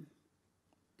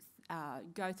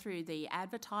go through the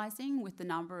advertising with the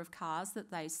number of cars that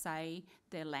they say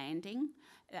they're landing.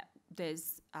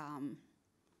 There's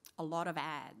a lot of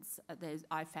ads.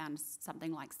 I found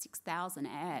something like 6,000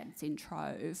 ads in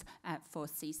Trove for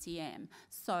CCM.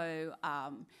 So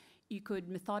you could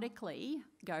methodically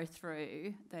go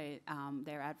through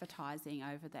their advertising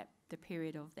over the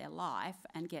period of their life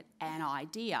and get an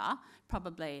idea,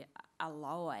 probably a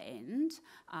lower end,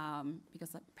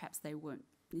 because perhaps they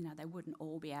wouldn't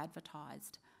all be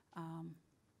advertised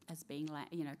as being,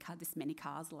 this many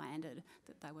cars landed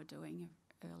that they were doing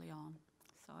early on.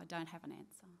 So I don't have an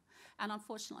answer. And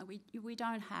unfortunately, we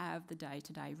don't have the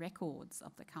day-to-day records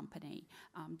of the company.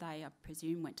 They, I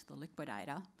presume, went to the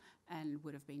liquidator and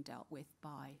would have been dealt with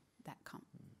by that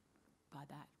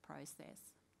process.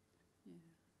 Yeah.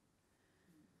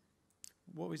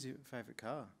 What was your favourite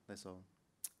car they sold?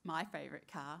 My favourite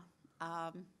car?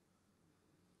 Let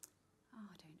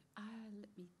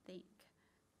me think.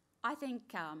 I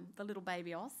think the little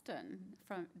baby Austin,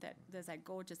 there's a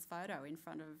gorgeous photo in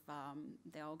front of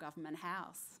the old government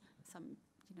house. Some,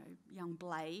 young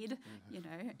blade,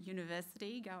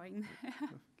 university going there,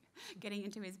 getting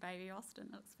into his baby Austin.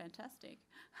 That's fantastic.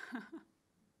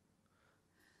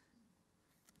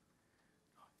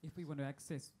 If we want to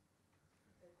access,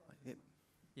 Yep.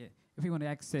 yeah, if we want to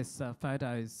access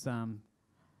photos from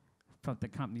the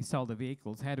company sold the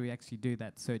vehicles, how do we actually do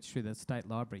that search through the State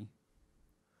Library?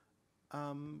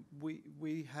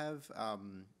 We have,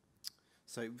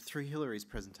 so through Hilary's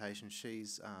presentation,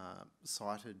 she's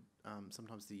cited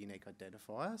sometimes the unique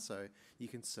identifier, so you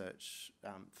can search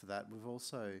for that. We've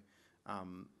also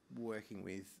working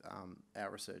with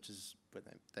our researchers when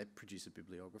they produce a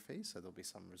bibliography, so there'll be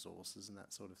some resources and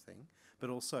that sort of thing. But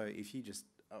also, if you just,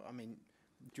 do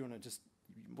you want to just,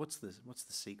 what's the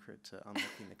secret to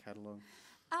unlocking the catalogue?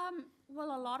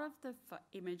 Well, a lot of the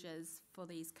images for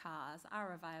these cars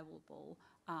are available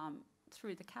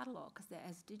through the catalogue because they're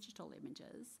as digital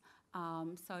images.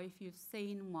 So if you've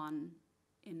seen one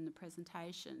in the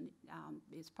presentation,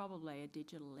 there's probably a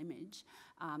digital image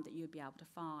that you'd be able to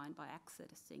find by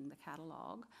accessing the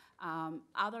catalogue.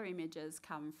 Other images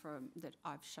that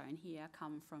I've shown here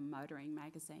come from motoring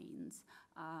magazines.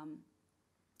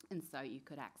 And so you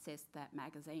could access that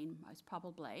magazine most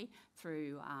probably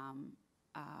through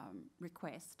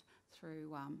request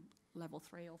through level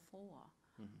 3 or 4.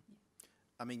 Mm-hmm. Yeah.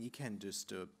 I mean, you can just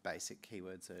do a basic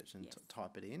keyword search and yes.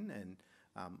 Type it in, and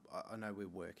I know we're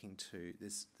working to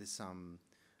there's some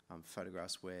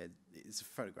photographs where it's a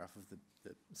photograph of the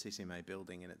CCMA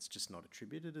building and it's just not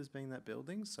attributed as being that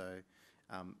building. So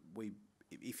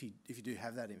if you do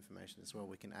have that information as well,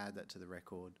 we can add that to the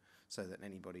record so that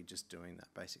anybody just doing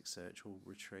that basic search will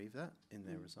retrieve that in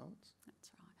their results.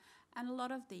 That's right. And a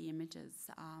lot of the images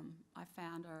I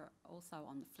found are also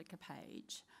on the Flickr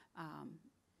page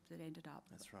that ended up.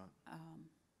 That's right.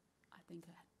 I think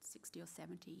it had 60 or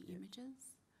 70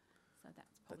 images, so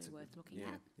that's probably worth looking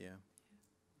at. Yeah.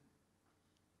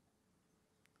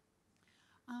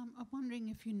 I'm wondering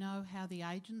if you know how the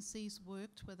agencies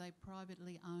worked. Were they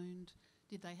privately owned?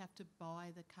 Did they have to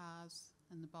buy the cars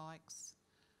and the bikes?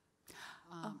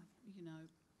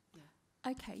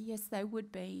 Okay, yes, they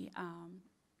would be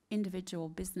individual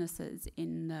businesses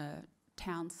in the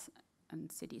towns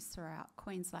and cities throughout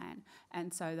Queensland,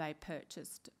 and so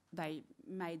they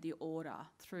made the order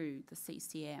through the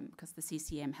CCM because the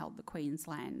CCM held the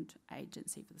Queensland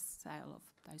agency for the sale of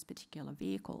those particular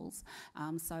vehicles.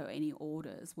 So any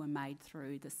orders were made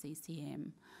through the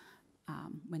CCM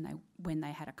when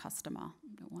they had a customer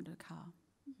that wanted a car.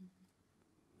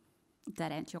 Did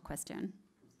that answer your question?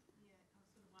 Yeah, I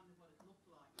sort of wondered what it looked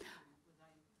like. Were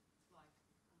they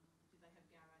did they have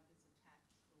garages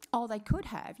attached? Oh, they could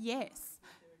have, yes. Was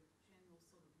there a general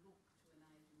sort of look to an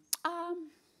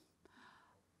agency?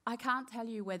 I can't tell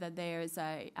you whether there's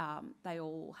they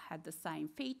all had the same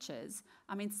features.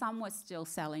 I mean, some were still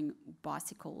selling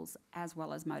bicycles as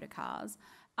well as motor cars.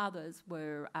 Others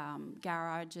were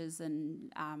garages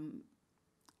and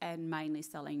and mainly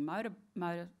selling motor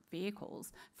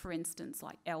vehicles. For instance,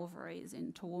 like Elvery's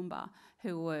in Toowoomba,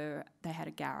 they had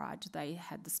a garage, they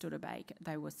had the Studebaker,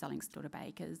 they were selling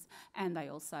Studebakers, and they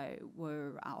also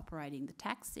were operating the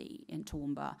taxi in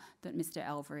Toowoomba that Mr.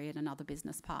 Elvery and another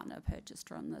business partner purchased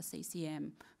from the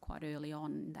CCM quite early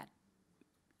on in that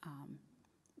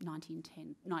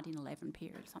 1911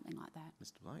 period, something like that.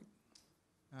 Mr. Blake?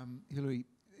 Hilary,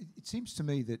 it seems to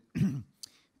me that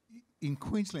in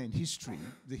Queensland history,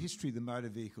 the history of the motor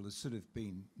vehicle has sort of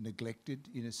been neglected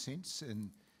in a sense, and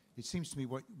it seems to me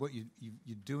what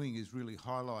you're doing is really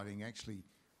highlighting actually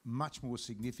much more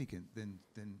significant than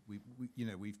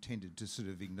we've tended to sort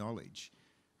of acknowledge.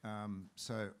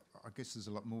 So I guess there's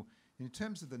a lot more. In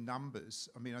terms of the numbers,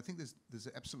 I mean, I think there's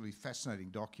an absolutely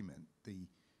fascinating document, the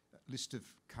list of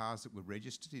cars that were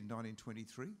registered in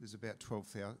 1923. There's about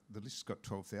 12,000. The list's got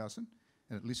 12,000,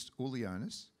 and it lists all the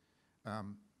owners,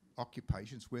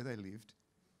 occupations, where they lived,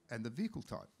 and the vehicle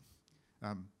type.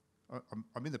 I'm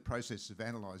in the process of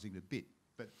analysing it a bit,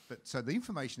 but so the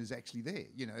information is actually there.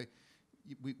 You know,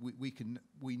 we can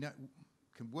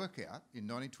work out in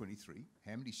 1923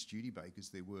 how many Studebakers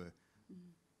there were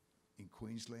in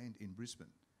Queensland, in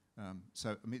Brisbane.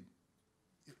 So I mean,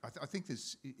 I think it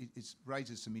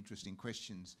raises some interesting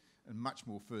questions and much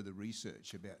more further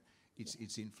research about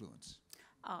its influence.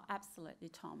 Oh, absolutely,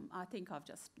 Tom. I think I've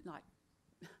just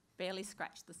barely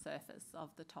scratched the surface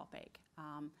of the topic.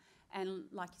 And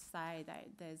like you say,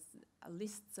 there's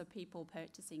lists of people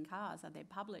purchasing cars, and they're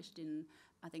published in,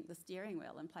 I think, the Steering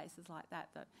Wheel and places like that,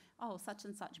 such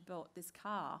and such bought this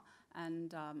car,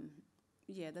 and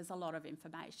yeah, there's a lot of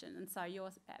information. And so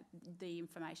the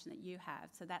information that you have,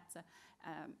 so that's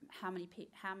how many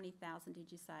thousand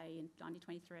did you say in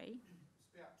 1923?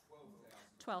 It's about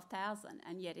 12,000. 12,000,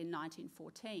 and yet in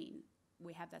 1914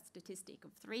 we have that statistic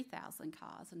of 3,000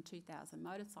 cars and 2,000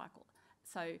 motorcycles.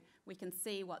 So we can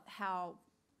see how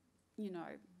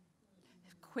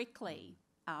quickly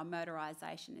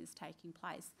motorisation is taking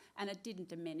place, and it didn't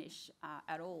diminish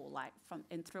at all.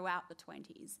 And throughout the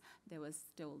 20s, there was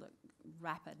still the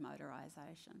rapid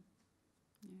motorisation.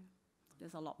 Yeah,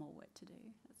 there's a lot more work to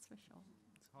do. That's for sure.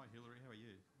 Hi, Hilary. How are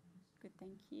you? Good,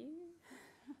 thank you.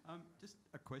 Just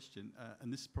a question,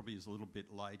 and this probably is a little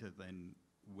bit later than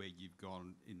where you've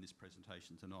gone in this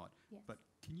presentation tonight. Yes. But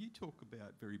can you talk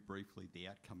about very briefly the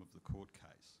outcome of the court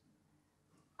case?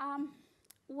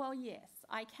 Well, yes,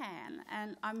 I can,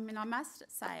 and I mean, I must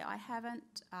say I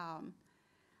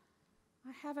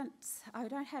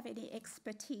don't have any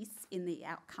expertise in the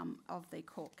outcome of the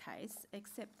court case,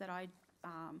 except that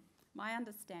my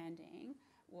understanding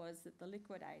was that the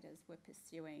liquidators were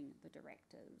pursuing the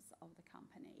directors of the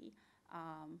company,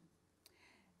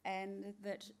 and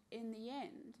that in the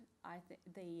end,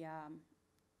 the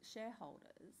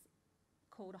shareholders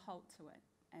called a halt to it,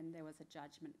 and there was a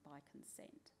judgment by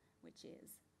consent, which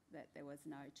is that there was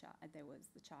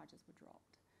the charges were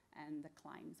dropped and the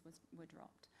claims were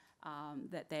dropped,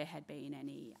 that there had been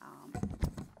any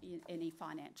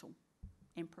financial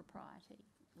impropriety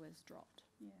was dropped.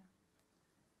 Yeah.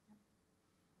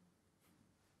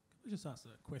 Can I just ask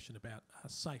a question about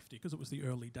safety, because it was the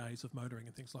early days of motoring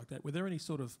and things like that. Were there any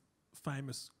sort of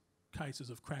famous cases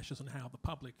of crashes and how the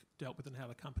public dealt with it and how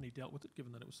the company dealt with it,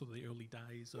 given that it was sort of the early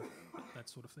days of that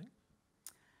sort of thing?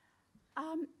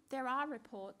 There are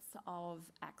reports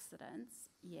of accidents,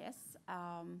 yes.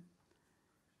 And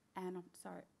I'm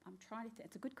sorry, I'm trying to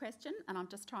it's a good question, and I'm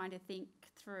just trying to think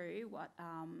through what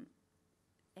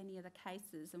any of the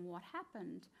cases and what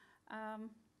happened.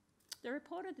 They're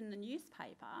reported in the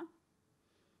newspaper,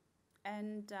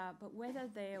 and but whether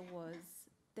there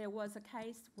was a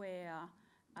case where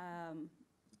a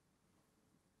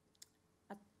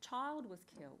child was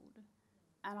killed,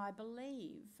 and I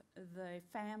believe the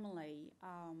family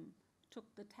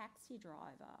took the taxi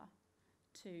driver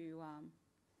to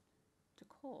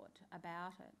court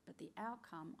about it, but the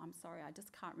outcome, I'm sorry, I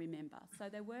just can't remember. So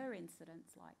there were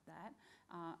incidents like that.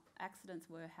 Accidents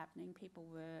were happening, people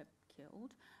were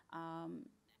killed,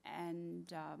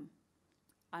 and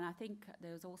I think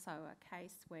there was also a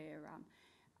case where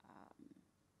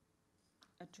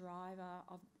a driver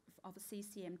of a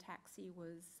CCM taxi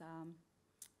was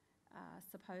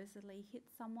supposedly hit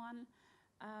someone.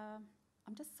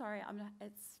 I'm just sorry,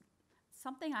 it's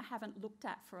something I haven't looked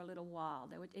at for a little while.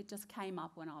 It just came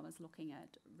up when I was looking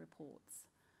at reports.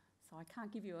 So I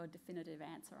can't give you a definitive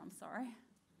answer, I'm sorry.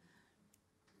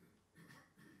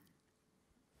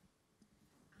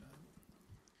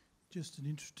 Just an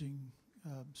interesting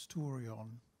story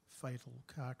on fatal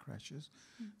car crashes.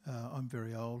 I'm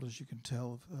very old, as you can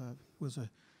tell. Was an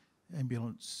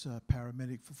ambulance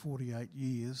paramedic for 48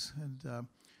 years, and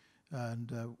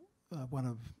And one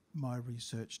of my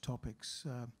research topics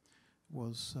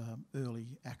was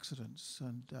early accidents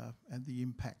and the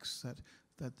impacts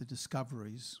that the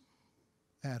discoveries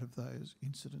out of those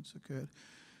incidents occurred.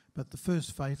 But the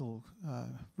first fatal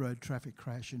road traffic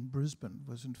crash in Brisbane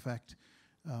was in fact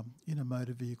in a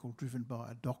motor vehicle driven by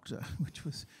a doctor, which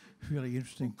was really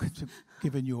interesting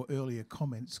given your earlier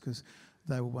comments, because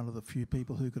they were one of the few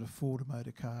people who could afford a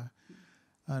motor car.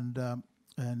 And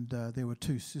there were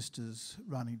two sisters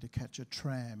running to catch a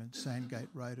tram in Sandgate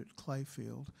Road at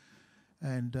Clayfield,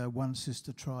 and one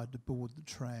sister tried to board the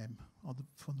tram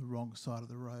from the wrong side of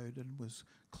the road and was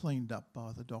cleaned up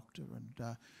by the doctor,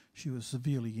 and she was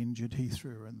severely injured. He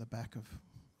threw her in the back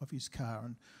of his car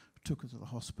and took her to the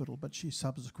hospital, but she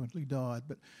subsequently died.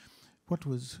 But what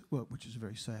was, well, which is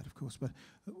very sad, of course, but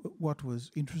what was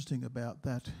interesting about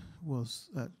that was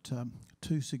that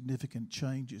two significant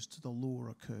changes to the law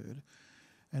occurred.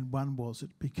 And one was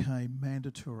it became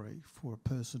mandatory for a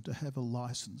person to have a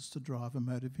licence to drive a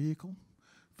motor vehicle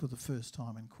for the first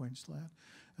time in Queensland.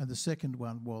 And the second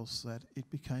one was that it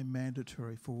became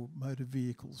mandatory for motor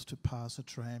vehicles to pass a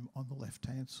tram on the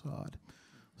left-hand side.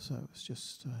 So it's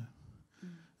just,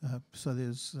 so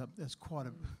there's quite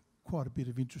a bit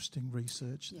of interesting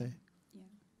research there. Yeah.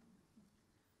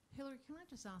 Hilary, can I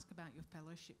just ask about your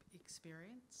fellowship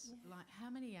experience? Yeah. Like, how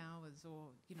many hours,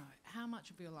 or how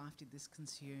much of your life did this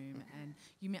consume? And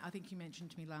I think you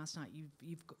mentioned to me last night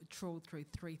you've trawled through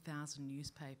 3,000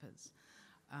 newspapers,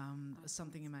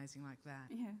 something amazing like that.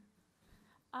 Yeah.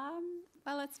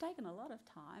 Well, it's taken a lot of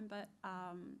time, but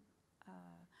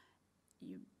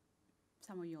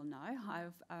some of you'll know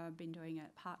I've been doing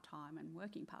it part-time and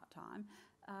working part-time.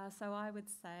 So I would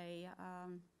say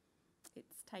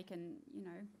it's taken,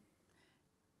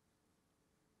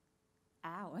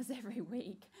 hours every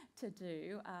week to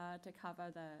do to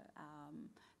cover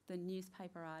the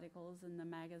newspaper articles and the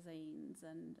magazines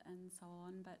and so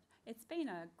on. But it's been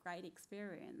a great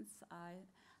experience. I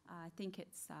think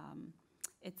it's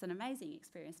an amazing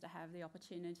experience to have the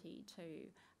opportunity to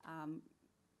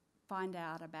find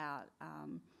out about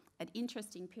an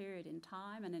interesting period in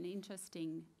time and an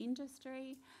interesting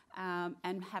industry,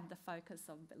 and have the focus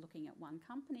of looking at one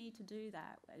company to do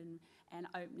that, and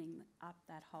opening up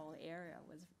that whole area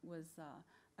was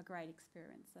a great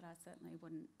experience that I certainly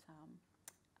wouldn't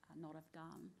not have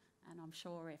done. And I'm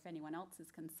sure if anyone else is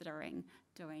considering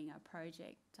doing a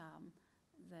project,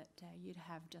 that you'd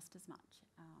have just as much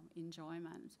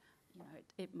enjoyment.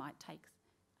 It might take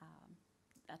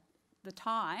the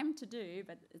time to do,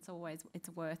 but it's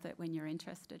worth it when you're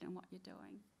interested in what you're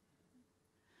doing.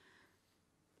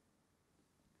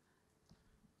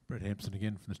 Brett Hampson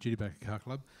again from the Studebaker Car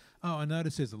Club. Oh, I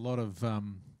notice there's a lot of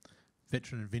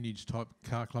veteran and vintage type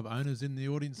car club owners in the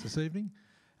audience this evening.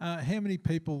 How many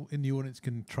people in the audience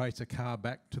can trace a car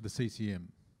back to the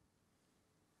CCM?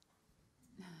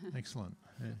 Excellent.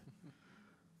 Yeah.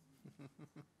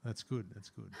 That's good.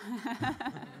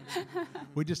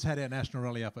 We just had our national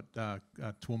rally up at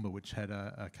Toowoomba, which had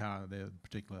a car there in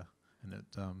particular, and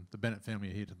the Bennett family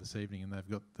are here this evening, and they've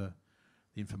got the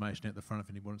information out the front if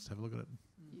anyone wants to have a look at it.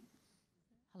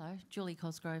 Hello, Julie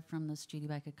Cosgrove from the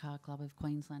Studebaker Car Club of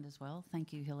Queensland as well.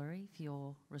 Thank you, Hilary, for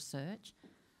your research.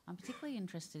 I'm particularly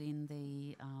interested in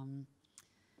the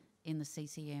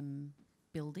CCM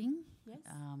building, yes.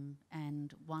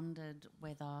 And wondered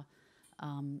whether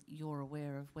you're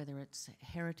aware of whether it's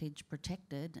heritage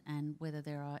protected and whether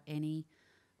there are any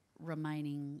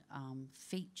remaining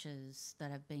features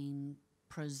that have been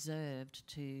preserved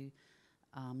to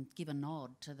give a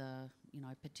nod to the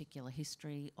particular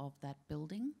history of that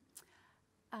building.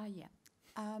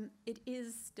 It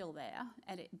is still there,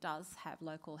 and it does have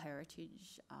local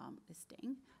heritage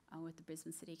listing with the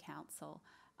Brisbane City Council.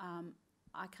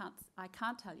 I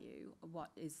can't tell you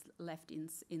what is left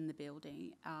in the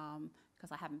building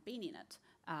because I haven't been in it,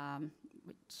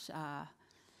 which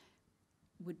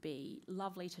would be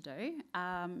lovely to do.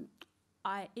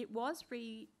 It was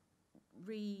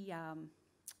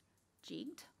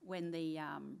jigged when the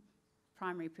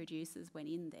primary producers went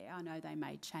in there. I know they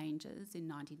made changes in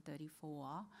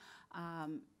 1934,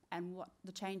 and what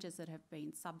the changes that have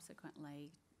been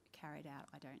subsequently carried out,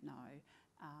 I don't know.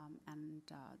 And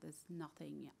there's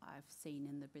nothing I've seen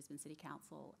in the Brisbane City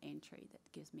Council entry that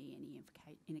gives me any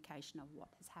indication of what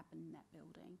has happened in that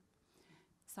building.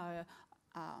 So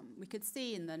we could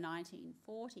see in the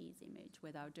 1940s image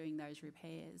where they were doing those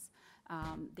repairs,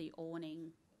 the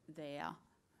awning there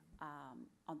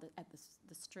at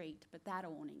the street, but that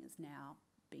awning has now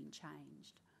been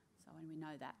changed. So, and we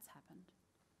know that's happened.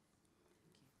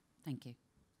 Thank you.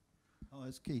 Hi,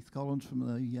 it's Keith Collins from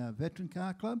the Veteran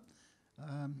Car Club.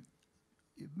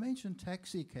 You've mentioned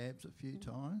taxi cabs a few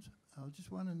times. I was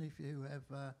just wondering if you have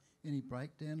any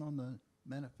breakdown on the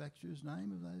manufacturer's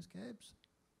name of those cabs?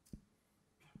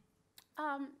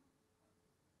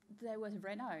 There was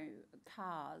Renault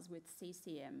cars with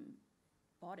CCM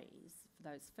bodies for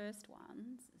those first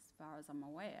ones, as far as I'm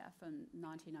aware, from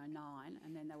 1909,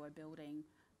 and then they were building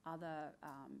other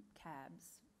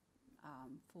cabs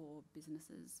for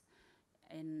businesses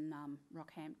in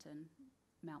Rockhampton,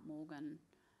 Mount Morgan,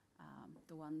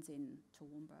 the ones in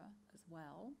Toowoomba as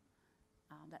well.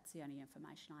 That's the only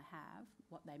information I have.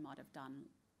 What they might have done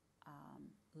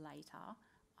later,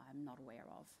 I'm not aware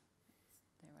of.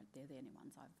 They're the only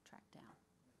ones I've tracked down.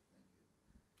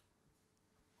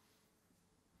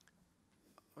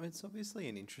 I mean, it's obviously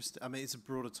an interest. I mean, it's a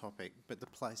broader topic, but the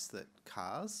place that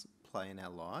cars play in our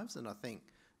lives, and I think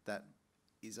that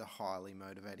is a highly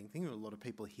motivating thing. A lot of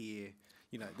people here,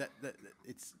 you know, that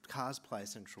it's cars play a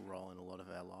central role in a lot of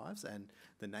our lives, and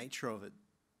the nature of it,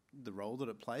 the role that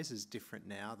it plays is different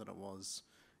now than it was,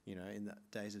 you know, in the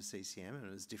days of CCM, and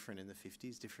it was different in the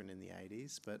 50s, different in the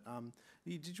 80s. But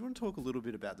did you want to talk a little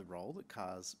bit about the role that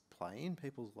cars play in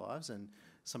people's lives and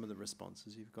some of the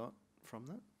responses you've got from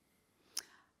that?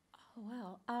 Oh,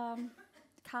 well,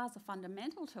 cars are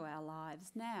fundamental to our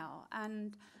lives now,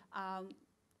 and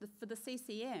for the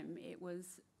CCM, it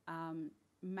was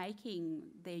making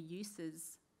their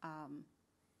uses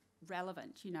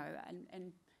relevant, you know,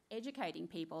 and educating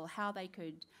people how they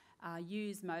could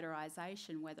use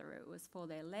motorisation, whether it was for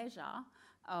their leisure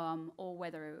or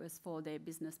whether it was for their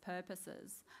business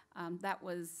purposes. That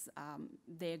was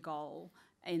their goal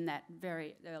in that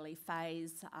very early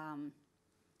phase, and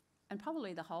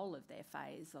probably the whole of their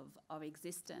phase of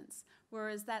existence.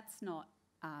 Whereas that's not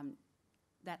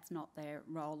their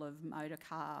role of motor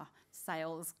car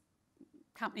sales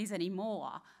companies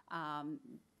anymore.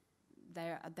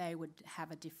 They would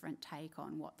have a different take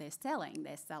on what they're selling.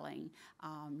 They're selling,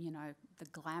 you know, the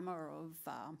glamour of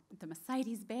the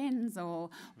Mercedes-Benz or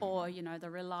you know, the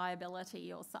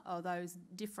reliability or those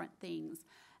different things.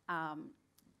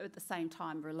 At the same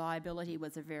time, reliability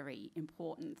was a very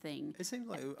important thing. It seems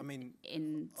like, I mean,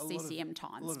 in CCM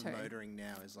times too. A lot of motoring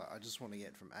now is like, I just want to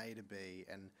get from A to B,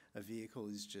 and a vehicle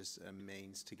is just a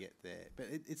means to get there. But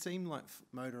it seemed like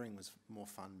motoring was more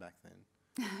fun back then.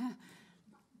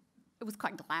 It was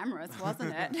quite glamorous,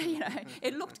 wasn't it? You know,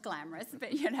 it looked glamorous,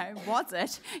 but you know, was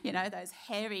it? You know, those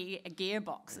heavy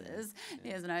gearboxes.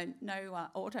 Yeah. There's no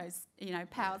autos, you know,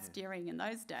 power steering in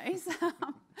those days,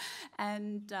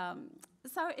 and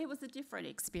so it was a different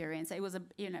experience. It was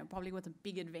probably was a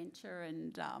big adventure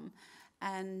and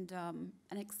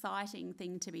an exciting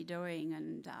thing to be doing,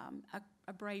 and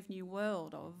a brave new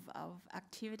world of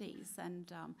activities,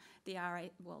 and the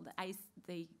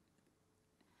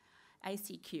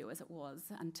ACQ, as it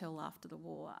was until after the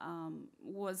war,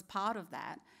 was part of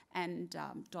that. And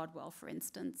Dodwell, for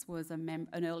instance, was an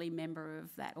early member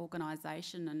of that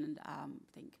organisation, and I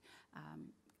think a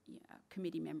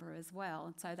committee member as well.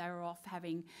 And so they were off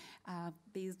having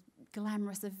these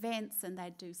glamorous events, and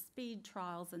they'd do speed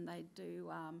trials, and they'd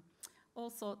do all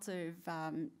sorts of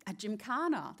a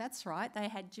gymkhana. That's right, they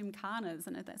had gymkhanas,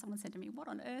 and someone said to me, "What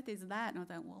on earth is that?" And I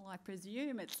thought, well, I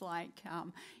presume it's like a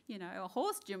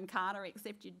horse gymkhana,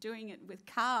 except you're doing it with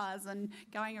cars and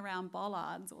going around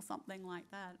bollards or something like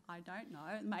that. I don't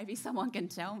know. Maybe someone can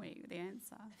tell me the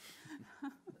answer.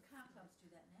 The car clubs do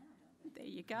that now, don't they? There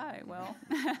you go. Well,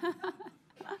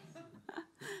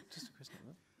 Just a question.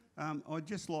 I'd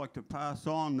just like to pass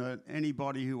on that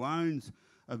anybody who owns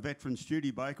a veteran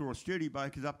Studebaker or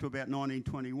Studebakers up to about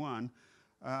 1921.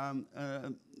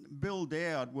 Bill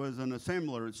Dowd was an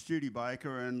assembler at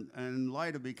Studebaker and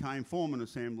later became foreman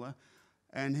assembler,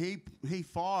 and he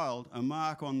filed a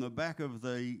mark on the back of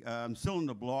the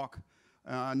cylinder block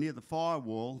near the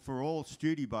firewall for all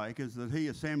Studebakers that he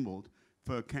assembled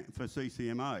for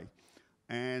CCMA.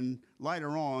 And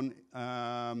later on,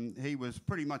 he was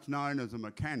pretty much known as a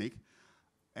mechanic,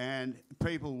 and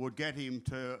people would get him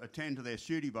to attend to their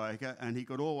Studebaker, and he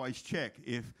could always check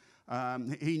if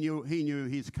he knew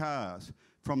his cars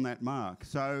from that mark.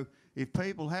 So if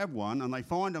people have one and they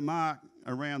find a mark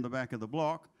around the back of the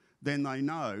block, then they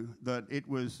know that it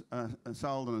was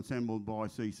sold and assembled by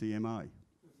CCMA.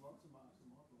 There's lots of marks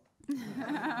on my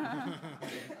block.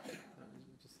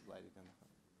 Just lady down the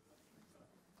front.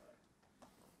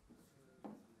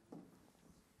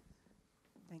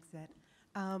 Thanks, Zach.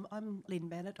 I'm Lynn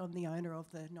Bennett. I'm the owner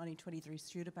of the 1923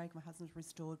 Studebaker my husband's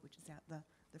restored, which is out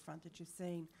the front that you've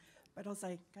seen. But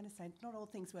also going to say, not all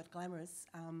things were glamorous.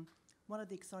 One of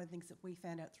the exciting things that we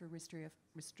found out through looking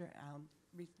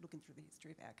through the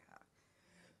history of our car,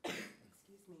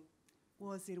 excuse me,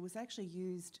 was that it was actually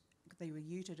used they were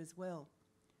ute as well.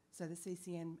 So the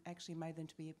CCM actually made them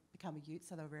to become a ute,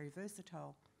 so they were very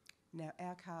versatile. Now,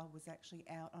 our car was actually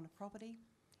out on a property,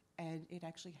 and it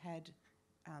actually had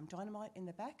dynamite in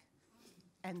the back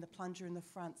and the plunger in the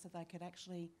front, so they could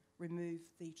actually remove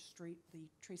the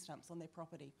tree stumps on their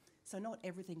property. So not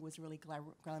everything was really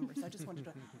glamorous. I just wanted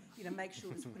to, make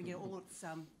sure it's putting all its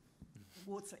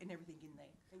warts and everything in there.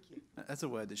 Thank you. That's a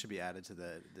word that should be added to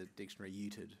the dictionary.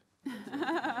 Uted.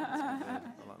 I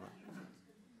like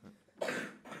that.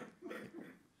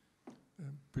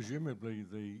 Presumably,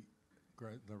 the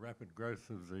rapid growth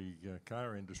of the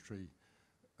car industry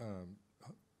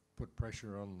put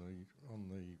pressure on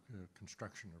the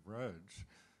construction of roads,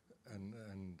 and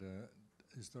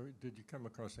did you come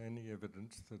across any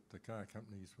evidence that the car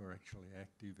companies were actually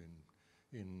active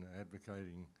in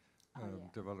advocating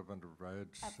development of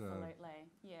roads? Absolutely,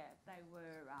 yeah, they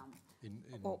were.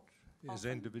 As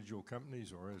individual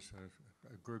companies or as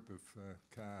a group of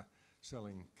car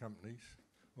selling companies,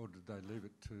 or did they leave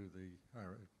it to the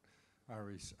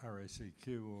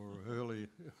RACQ or early?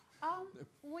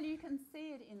 Well, you can see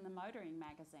it in the motoring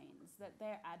magazines that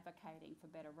they're advocating for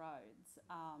better roads.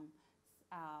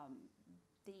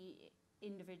 The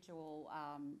individual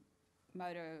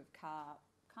motor car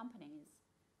companies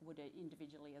would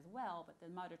individually as well, but the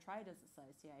Motor Traders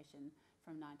Association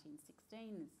from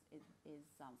 1916 is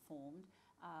formed,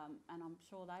 and I'm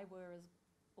sure they were as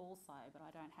also, but I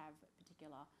don't have a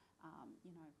particular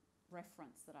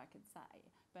reference that I could say.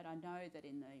 But I know that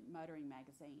in the motoring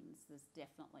magazines there's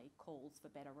definitely calls for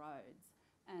better roads,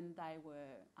 and they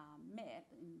were met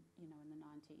in the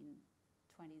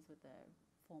 1920s with the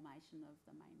formation of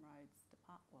the Main Roads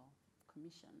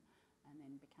Commission, and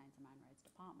then became the Main Roads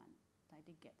Department. They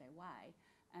did get their way,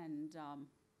 and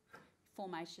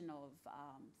formation of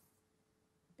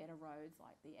better roads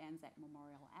like the Anzac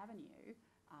Memorial Avenue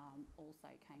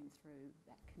also came through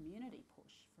that community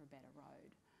push for a better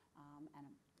road, and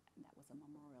that was a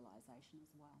memorialisation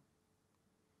as well.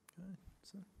 Okay,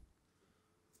 so.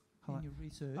 In your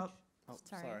research...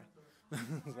 Sorry.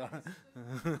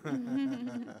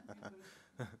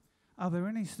 Are there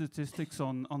any statistics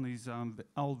on these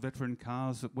old veteran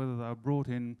cars, that whether they were brought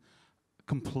in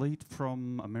complete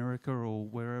from America or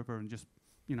wherever and just,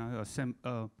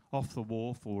 off the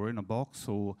wharf or in a box,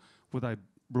 or were they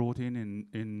brought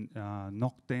in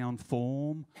knockdown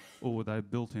form, or were they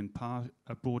brought in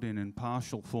in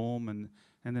partial form, and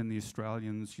then the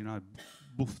Australians,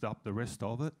 boofed up the rest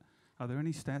of it? Are there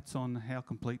any stats on how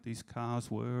complete these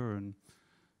cars were and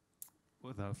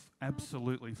were they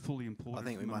absolutely fully imported? I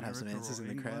think we might have some answers in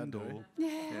the crowd.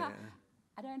 Yeah.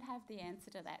 I don't have the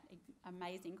answer to that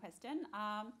amazing question.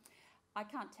 I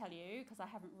can't tell you because I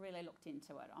haven't really looked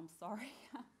into it. I'm sorry.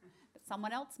 But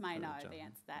someone else may know the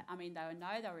answer to that. I mean, they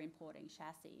were importing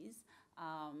chassis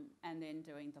and then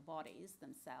doing the bodies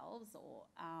themselves.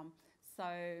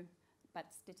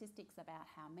 But statistics about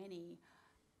how many,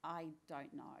 I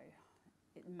don't know.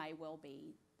 It may well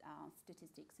be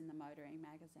statistics in the motoring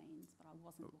magazines, but I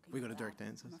wasn't looking. We got a direct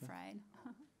answer, I'm afraid.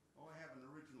 I have an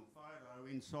original photo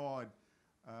inside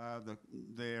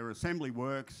their assembly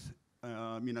works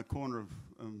in a corner of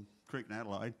Creek and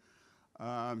Adelaide,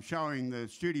 showing the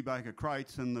Studebaker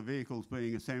crates and the vehicles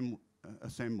being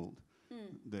assembled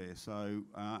there. So,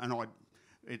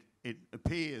 it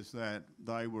appears that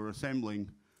they were assembling,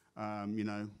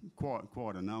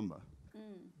 quite a number.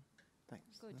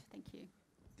 Thanks. Good, thank you.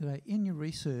 In your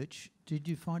research, did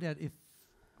you find out if,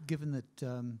 given that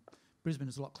Brisbane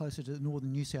is a lot closer to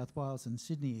northern New South Wales than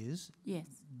Sydney is,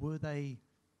 yes, were they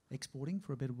exporting,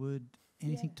 for a better word,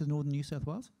 anything to northern New South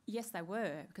Wales? Yes, they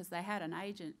were, because they had an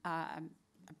agent, a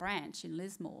branch in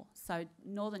Lismore. So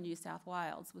northern New South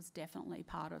Wales was definitely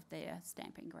part of their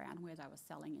stamping ground where they were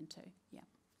selling into. Yeah.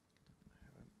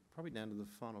 Probably down to the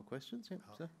final questions. Yep.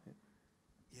 So,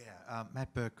 yeah.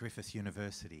 Matt Burke, Griffith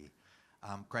University.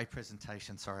 Great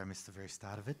presentation. Sorry, I missed the very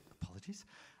start of it. Apologies.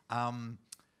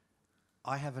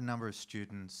 I have a number of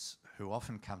students who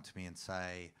often come to me and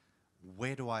say,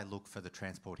 where do I look for the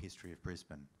transport history of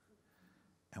Brisbane?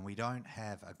 And we don't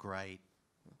have a great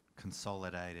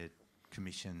consolidated,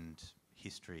 commissioned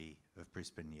history of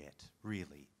Brisbane yet,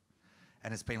 really.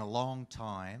 And it's been a long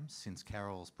time since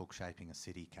Carroll's book Shaping a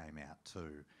City came out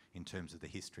too, in terms of the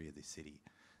history of this city.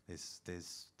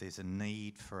 There's a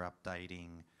need for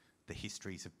updating the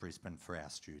histories of Brisbane for our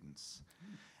students.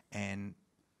 And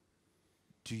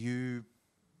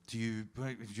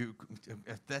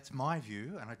that's my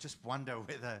view, and I just wonder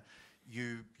whether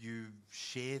you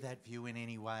share that view in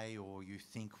any way, or you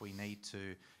think we need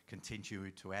to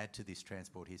continue to add to this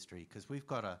transport history, because we've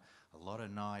got a lot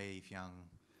of naive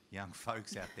young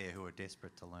folks out there who are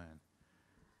desperate to learn.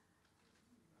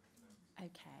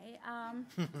 Okay.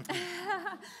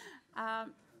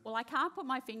 Well, I can't put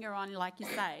my finger on, like you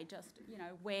say, just, you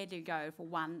know, where to go for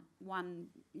one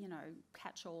you know,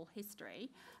 catch-all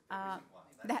history.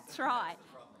 That's right.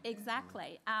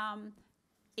 Exactly.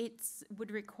 It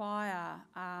would require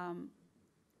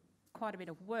quite a bit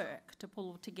of work to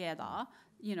pull together,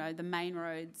 you know, the main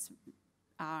roads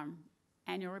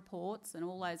annual reports and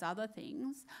all those other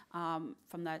things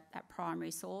from that primary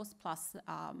source, plus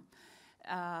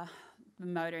the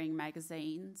motoring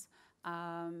magazines,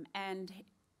 and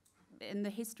in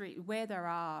the history where there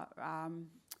are,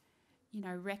 you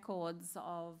know, records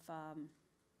of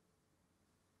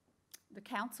the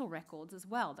council records as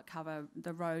well that cover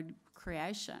the road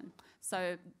creation.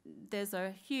 So there's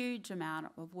a huge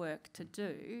amount of work to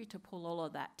do to pull all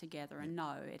of that together, and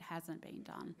no, it hasn't been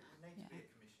done. It needs to be a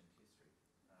commissioned history.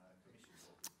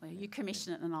 Well, you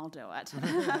commission it and I'll do it. Maybe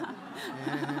we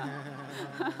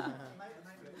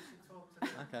should talk to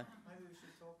maybe we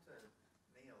should talk to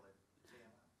Neil at GMA.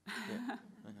 Yeah.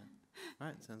 Okay.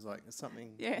 Right. Sounds like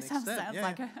something. Yeah, next sounds step.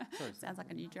 like Sorry.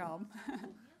 a new job.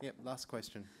 Yep. Last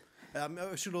question.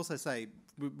 I should also say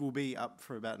we'll be up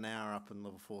for about an hour up in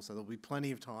level 4, so there'll be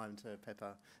plenty of time to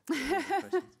pepper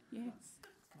questions. Yes.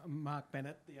 I'm Mark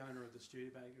Bennett, the owner of the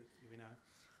Studebaker, you know.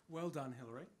 Well done,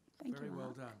 Hilary. Thank Very you, well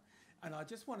Mark. done. And I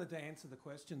just wanted to answer the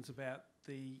questions about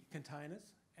the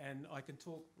containers, and I can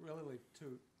talk relative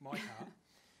to my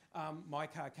car. My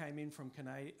car came in from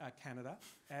Canada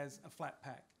as a flat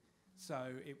pack.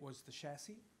 So it was the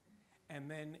chassis,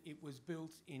 and then it was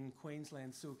built in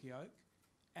Queensland Silky Oak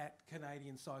at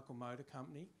Canadian Cycle Motor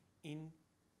Company in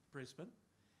Brisbane.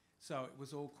 So it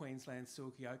was all Queensland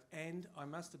Silky Oak, and I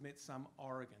must admit some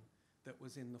Oregon that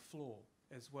was in the floor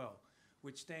as well,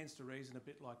 which stands to reason a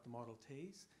bit like the Model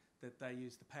Ts, that they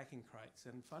use the packing crates.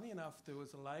 And funny enough, there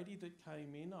was a lady that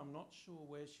came in, I'm not sure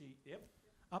where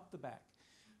up the back.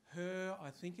 I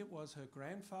think it was her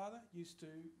grandfather, used to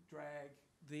drag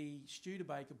the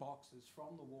Studebaker boxes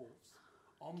from the wharves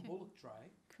on bullock tray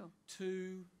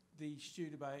to the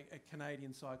Studebaker, a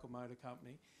Canadian Cycle Motor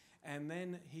Company, and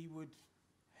then he would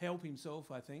help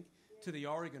himself, I think, to the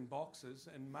Oregon boxes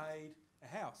and made a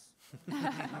house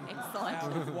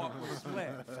out of what was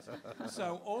left.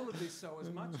 So all of this, so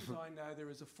as much as I know there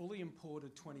is a fully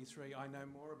imported 23, I know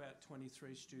more about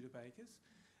 23 Studebakers.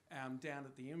 Down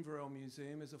at the Inverell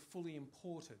Museum is a fully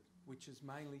imported, which is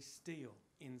mainly steel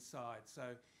inside.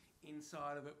 So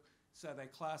inside of it, so they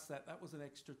class that was an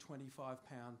extra £25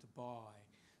 to buy.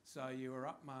 So you were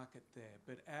upmarket there.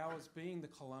 But ours being the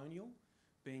Colonial,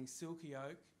 being Silky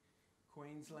Oak,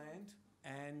 Queensland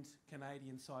and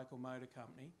Canadian Cycle Motor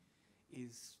Company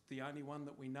is the only one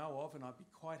that we know of, and I'd be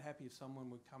quite happy if someone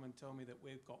would come and tell me that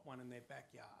we've got one in their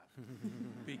backyard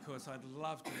because I'd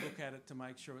love to look at it to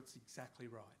make sure it's exactly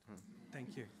right.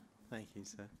 Thank you. Thank you,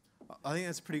 sir. I think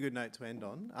that's a pretty good note to end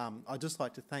on. I'd just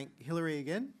like to thank Hilary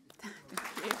again.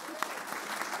 Thank you.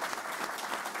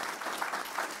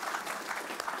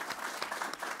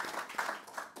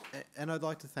 And I'd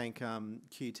like to thank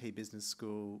QUT Business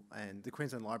School and the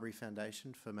Queensland Library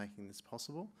Foundation for making this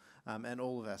possible, and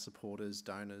all of our supporters,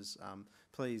 donors.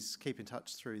 Please keep in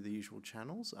touch through the usual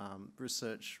channels.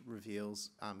 Research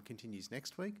Reveals continues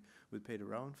next week with Peter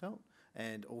Rowenfeld,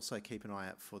 and also keep an eye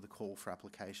out for the call for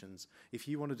applications. If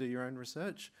you want to do your own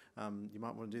research, you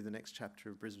might want to do the next chapter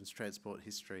of Brisbane's transport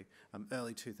history.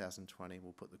 Early 2020,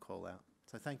 we'll put the call out.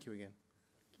 So thank you again.